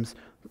themes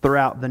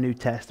throughout the New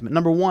Testament.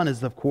 Number one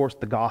is, of course,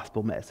 the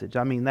gospel message.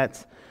 I mean,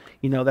 that's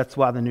You know, that's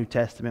why the New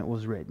Testament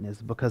was written,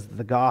 is because of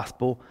the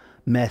gospel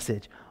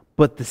message.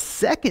 But the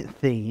second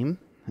theme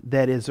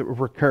that is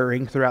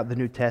recurring throughout the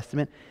New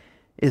Testament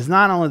is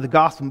not only the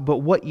gospel, but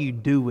what you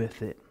do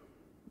with it.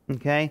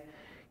 Okay?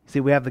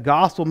 See, we have the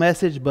gospel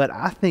message, but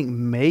I think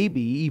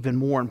maybe even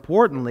more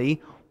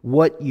importantly,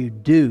 what you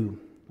do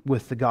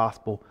with the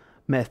gospel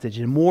message.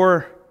 And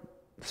more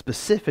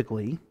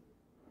specifically,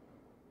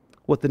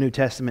 what the New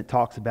Testament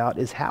talks about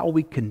is how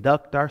we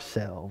conduct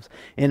ourselves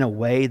in a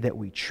way that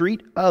we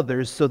treat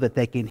others so that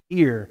they can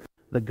hear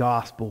the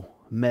gospel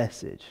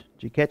message.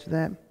 Did you catch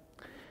that?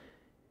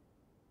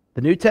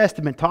 The New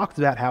Testament talks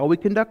about how we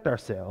conduct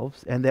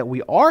ourselves and that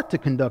we are to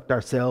conduct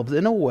ourselves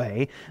in a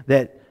way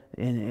that,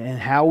 and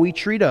how we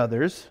treat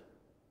others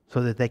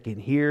so that they can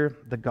hear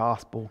the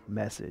gospel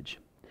message.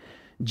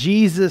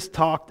 Jesus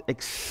talked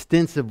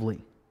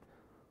extensively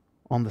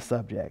on the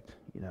subject,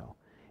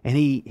 and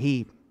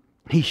he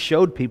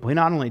showed people. He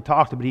not only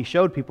talked, but he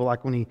showed people,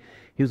 like when he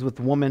was with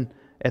the woman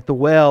at the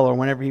well, or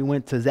whenever he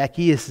went to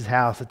Zacchaeus'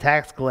 house, a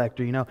tax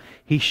collector,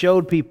 he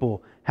showed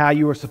people how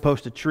you were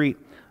supposed to treat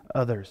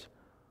others.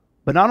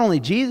 But not only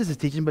Jesus is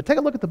teaching, but take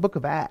a look at the book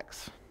of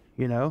Acts,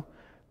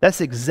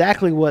 That's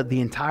exactly what the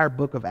entire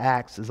book of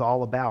Acts is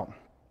all about.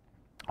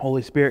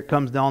 Holy Spirit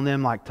comes down on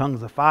them like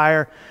tongues of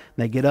fire.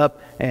 And they get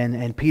up,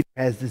 and Peter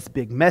has this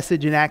big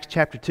message in Acts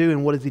chapter 2.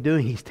 And what is he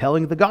doing? He's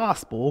telling the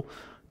gospel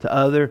to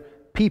other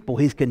people.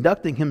 He's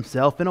conducting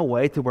himself in a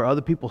way to where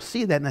other people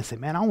see that and they say,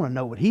 man, I want to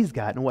know what he's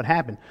got. And what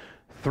happened?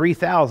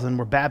 3,000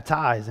 were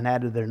baptized and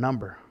added their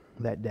number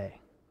that day.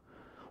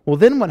 Well,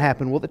 then what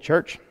happened? Well, the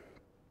church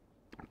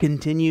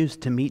continues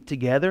to meet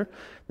together.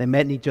 They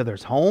met in each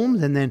other's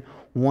homes, and then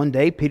one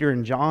day Peter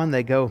and John,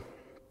 they go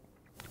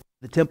to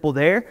the temple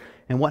there,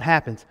 and what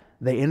happens?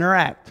 They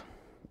interact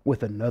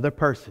with another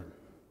person.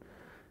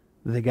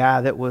 The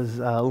guy that was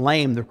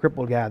lame, the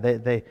crippled guy,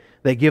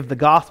 they give the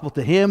gospel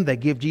to him. They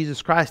give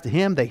Jesus Christ to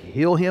him. They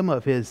heal him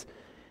of his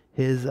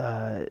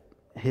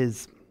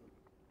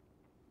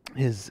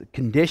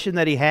condition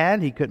that he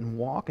had. He couldn't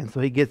walk, and so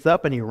he gets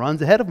up and he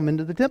runs ahead of them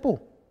into the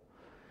temple.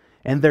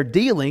 And they're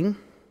dealing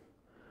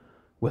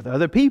with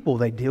other people.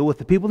 They deal with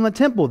the people in the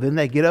temple. Then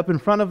they get up in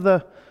front of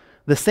the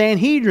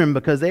Sanhedrin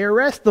because they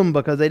arrest them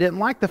because they didn't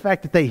like the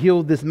fact that they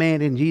healed this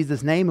man in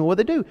Jesus' name. And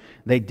what do?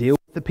 They deal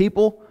with the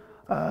people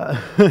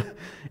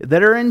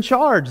that are in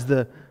charge,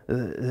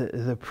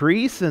 the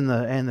priests and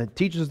the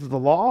teachers of the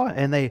law.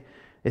 And it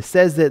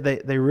says that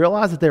they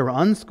realized that they were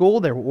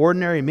unschooled, they were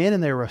ordinary men,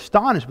 and they were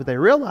astonished, but they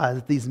realized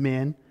that these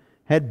men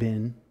had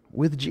been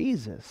with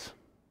Jesus.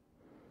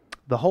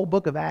 The whole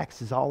book of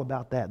Acts is all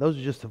about that. Those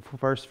are just the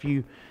first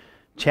few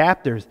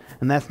chapters.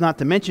 And that's not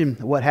to mention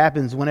what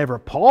happens whenever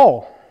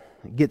Paul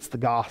gets the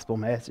gospel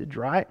message,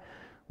 right?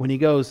 When he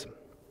goes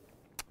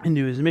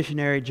into his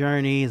missionary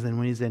journeys, and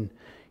when he's in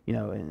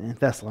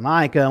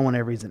Thessalonica,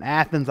 whenever he's in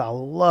Athens. I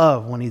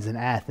love when he's in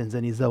Athens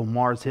and he's on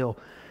Mars Hill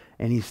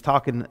and he's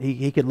talking.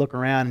 He could look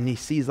around and he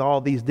sees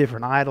all these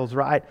different idols,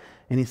 right?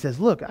 And he says,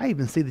 look, I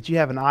even see that you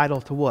have an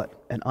idol to what?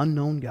 An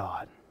unknown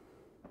God.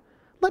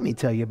 Let me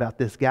tell you about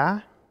this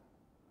guy.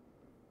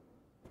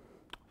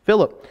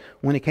 Philip,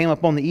 when he came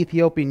up on the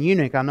Ethiopian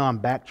eunuch, I know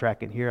I'm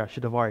backtracking here. I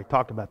should have already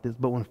talked about this.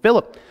 But when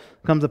Philip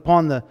comes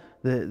upon the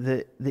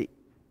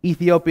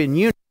Ethiopian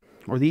eunuch,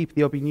 or the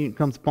Ethiopian eunuch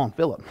comes upon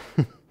Philip,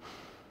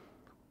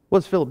 what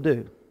does Philip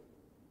do?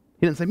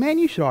 He didn't say, man,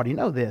 you should already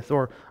know this,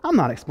 or I'm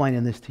not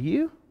explaining this to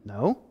you.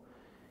 No.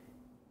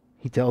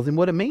 He tells him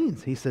what it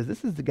means. He says,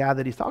 this is the guy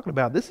that he's talking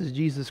about. This is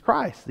Jesus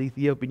Christ. The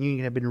Ethiopian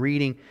eunuch had been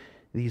reading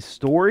these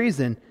stories,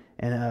 and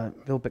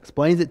Philip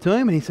explains it to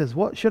him, and he says,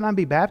 what, shouldn't I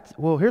be baptized?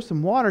 Well, here's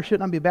some water.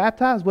 Shouldn't I be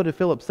baptized? What did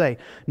Philip say?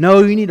 No,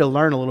 you need to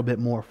learn a little bit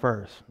more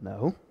first.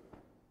 No.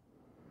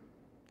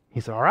 He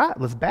said, all right,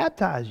 let's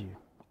baptize you.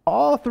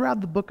 All throughout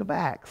the book of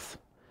Acts,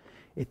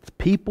 it's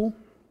people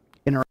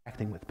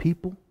interacting with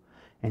people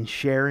and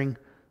sharing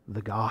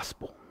the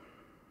gospel.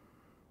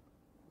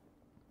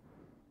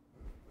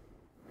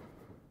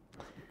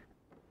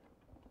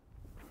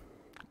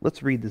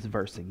 Let's read this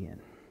verse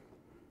again.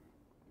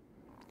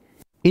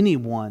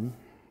 Anyone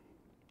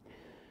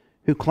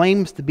who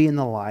claims to be in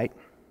the light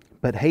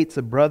but hates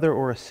a brother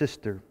or a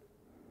sister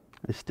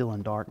is still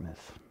in darkness.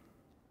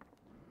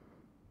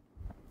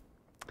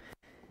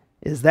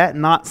 Is that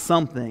not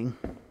something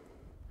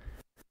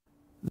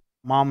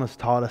Mama's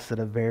taught us at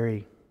a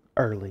very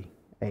early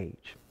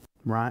age,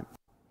 right?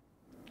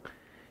 You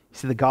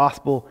see, the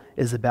gospel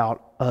is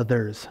about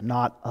others,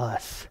 not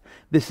us.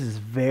 This is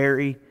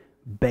very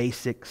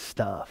basic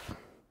stuff.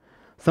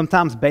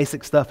 Sometimes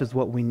basic stuff is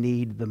what we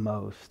need the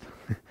most.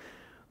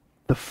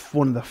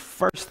 One of the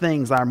first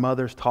things our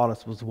mothers taught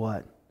us was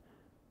what?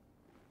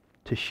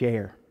 To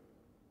share,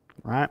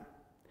 right?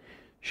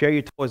 Share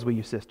your toys with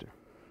your sister.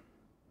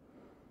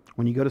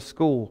 When you go to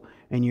school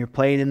and you're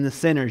playing in the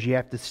centers, you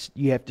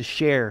have to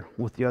share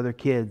with the other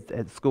kids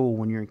at school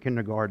when you're in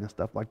kindergarten and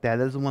stuff like that.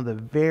 That is one of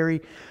the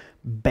very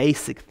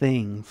basic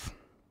things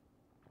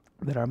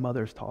that our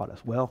mothers taught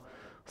us. Well,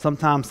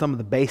 sometimes some of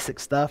the basic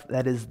stuff,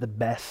 that is the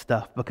best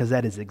stuff, because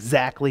that is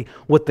exactly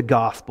what the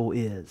gospel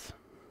is.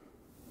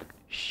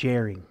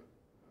 sharing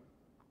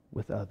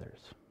with others.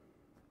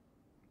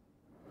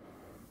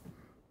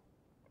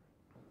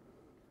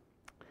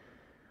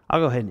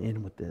 I'll go ahead and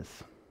end with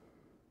this.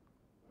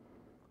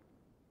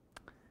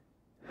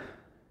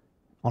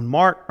 On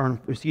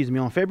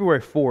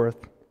February 4th,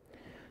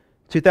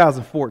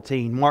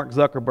 2014, Mark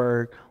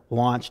Zuckerberg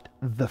launched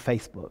the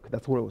Facebook.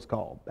 That's what it was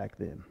called back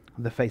then,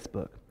 the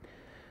Facebook.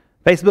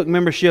 Facebook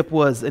membership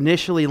was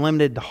initially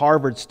limited to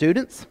Harvard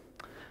students.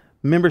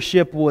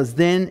 Membership was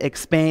then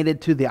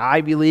expanded to the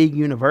Ivy League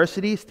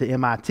universities, to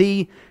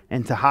MIT,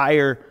 and to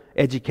higher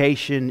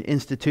education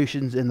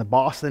institutions in the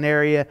Boston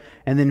area,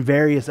 and then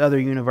various other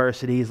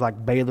universities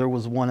like Baylor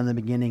was one in the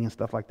beginning and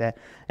stuff like that.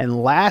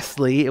 And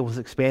lastly, it was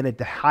expanded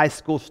to high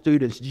school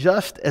students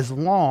just as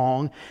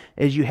long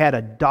as you had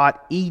a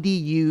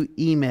 .edu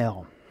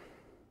email.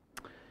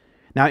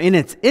 Now, in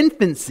its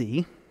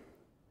infancy,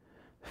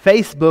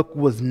 Facebook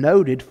was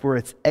noted for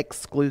its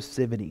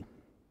exclusivity.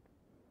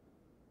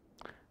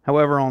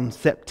 However, on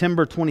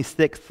September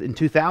 26th in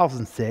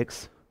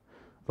 2006,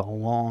 a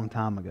long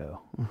time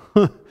ago.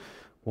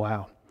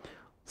 Wow.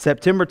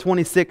 September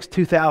 26,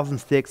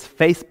 2006,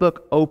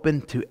 Facebook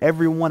opened to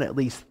everyone at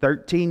least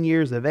 13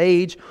 years of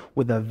age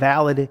with a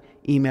valid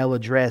email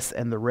address,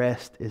 and the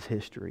rest is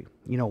history.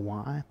 You know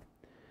why?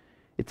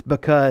 It's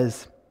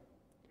because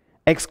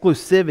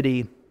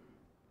exclusivity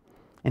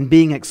and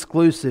being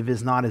exclusive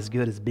is not as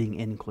good as being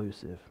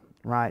inclusive,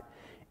 right?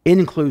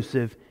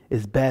 Inclusive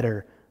is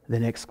better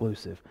than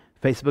exclusive.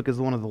 Facebook is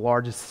one of the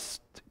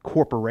largest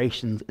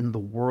corporations in the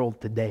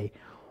world today.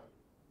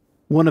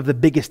 One of the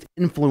biggest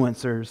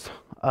influencers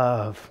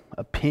of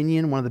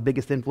opinion, one of the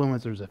biggest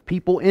influencers of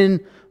people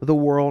in the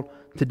world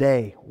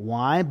today.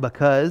 Why?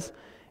 Because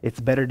it's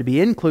better to be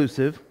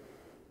inclusive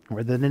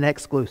rather than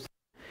exclusive.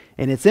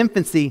 In its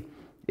infancy,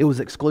 it was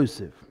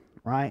exclusive,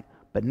 right?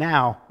 But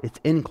now it's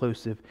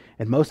inclusive,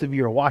 and most of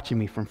you are watching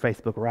me from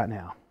Facebook right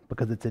now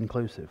because it's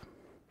inclusive.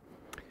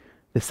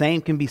 The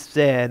same can be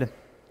said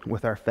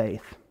with our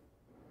faith.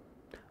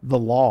 The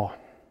law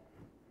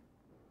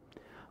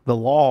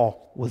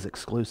was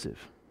exclusive.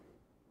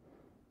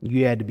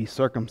 You had to be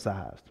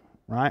circumcised,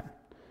 right?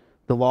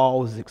 The law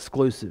was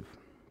exclusive.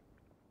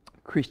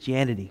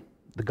 Christianity,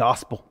 the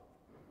gospel,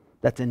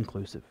 that's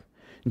inclusive.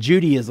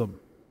 Judaism,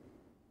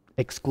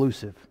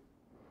 exclusive.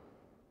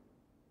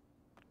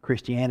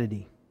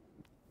 Christianity,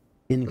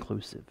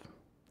 inclusive.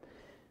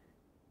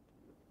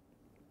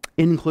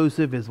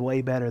 Inclusive is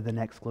way better than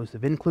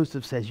exclusive.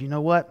 Inclusive says, you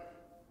know what?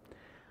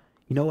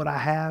 You know what I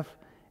have?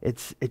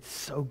 It's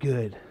so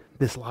good,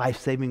 this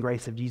life-saving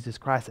grace of Jesus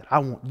Christ, that I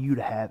want you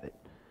to have it.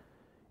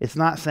 It's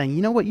not saying,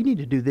 you know what, you need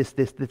to do this,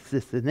 and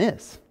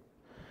this.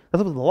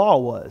 That's what the law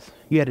was.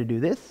 You had to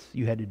do this,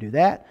 you had to do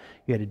that,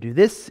 you had to do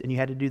this, and you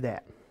had to do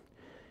that.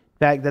 In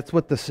fact, that's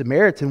what the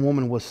Samaritan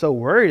woman was so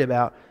worried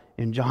about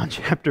in John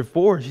chapter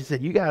 4. She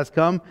said, you guys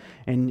come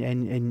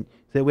and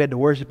said we had to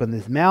worship on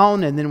this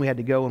mountain, and then we had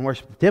to go and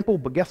worship at the temple.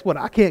 But guess what?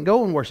 I can't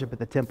go and worship at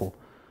the temple.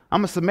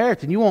 I'm a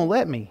Samaritan. You won't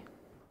let me.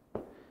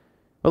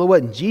 Well, it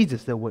wasn't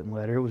Jesus that wouldn't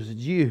let her. It was the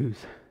Jews.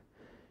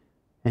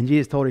 And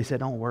Jesus told her, he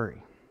said, don't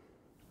worry.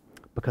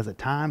 Because a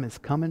time is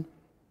coming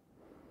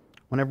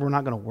whenever we're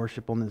not going to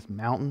worship on this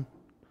mountain.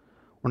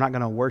 We're not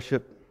going to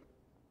worship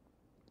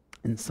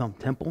in some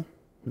temple.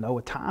 No,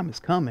 a time is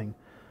coming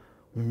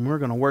when we're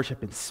going to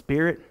worship in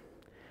spirit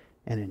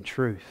and in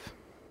truth.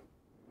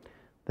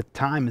 The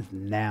time is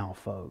now,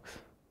 folks.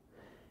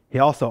 He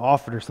also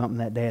offered her something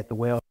that day at the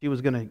well. She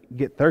was going to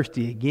get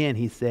thirsty again,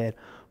 he said,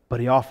 but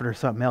he offered her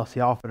something else. He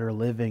offered her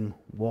living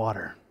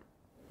water.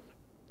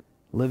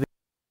 Living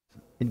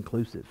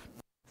inclusive.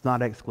 It's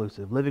not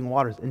exclusive. Living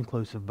water is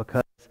inclusive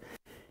because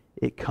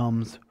it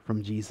comes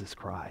from Jesus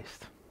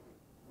Christ.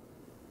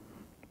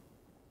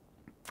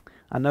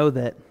 I know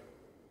that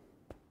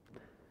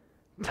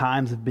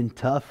times have been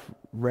tough,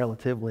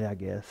 relatively, I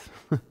guess,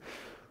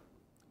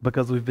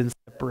 because we've been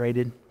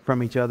separated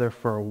from each other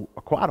for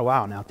quite a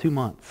while now, 2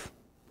 months.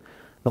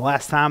 The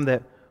last time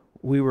that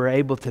we were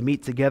able to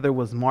meet together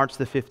was March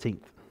the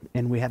 15th,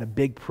 and we had a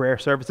big prayer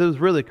service. It was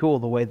really cool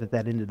the way that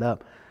ended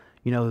up.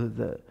 You know,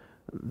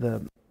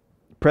 the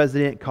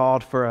president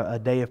called for a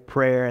day of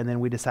prayer, and then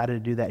we decided to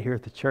do that here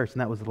at the church,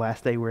 and that was the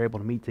last day we were able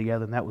to meet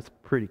together, and that was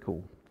pretty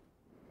cool.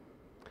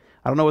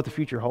 I don't know what the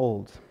future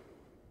holds,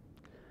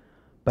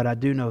 but I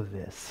do know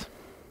this.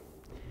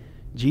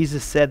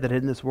 Jesus said that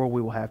in this world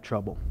we will have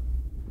trouble.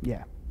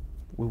 Yeah,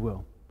 we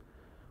will.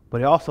 But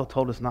he also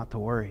told us not to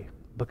worry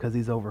because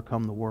he's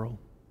overcome the world.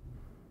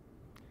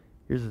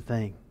 Here's the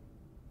thing.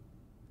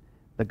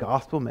 The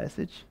gospel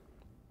message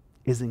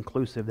is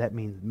inclusive. That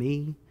means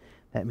me,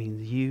 that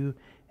means you,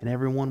 and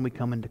everyone we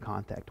come into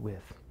contact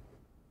with.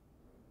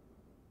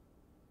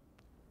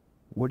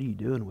 What are you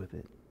doing with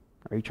it?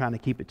 Are you trying to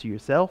keep it to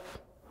yourself?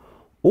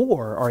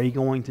 Or are you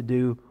going to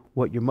do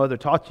what your mother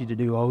taught you to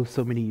do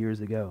so many years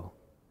ago?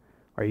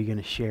 Are you going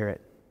to share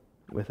it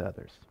with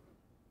others?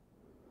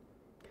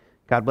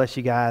 God bless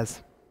you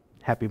guys.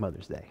 Happy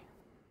Mother's Day.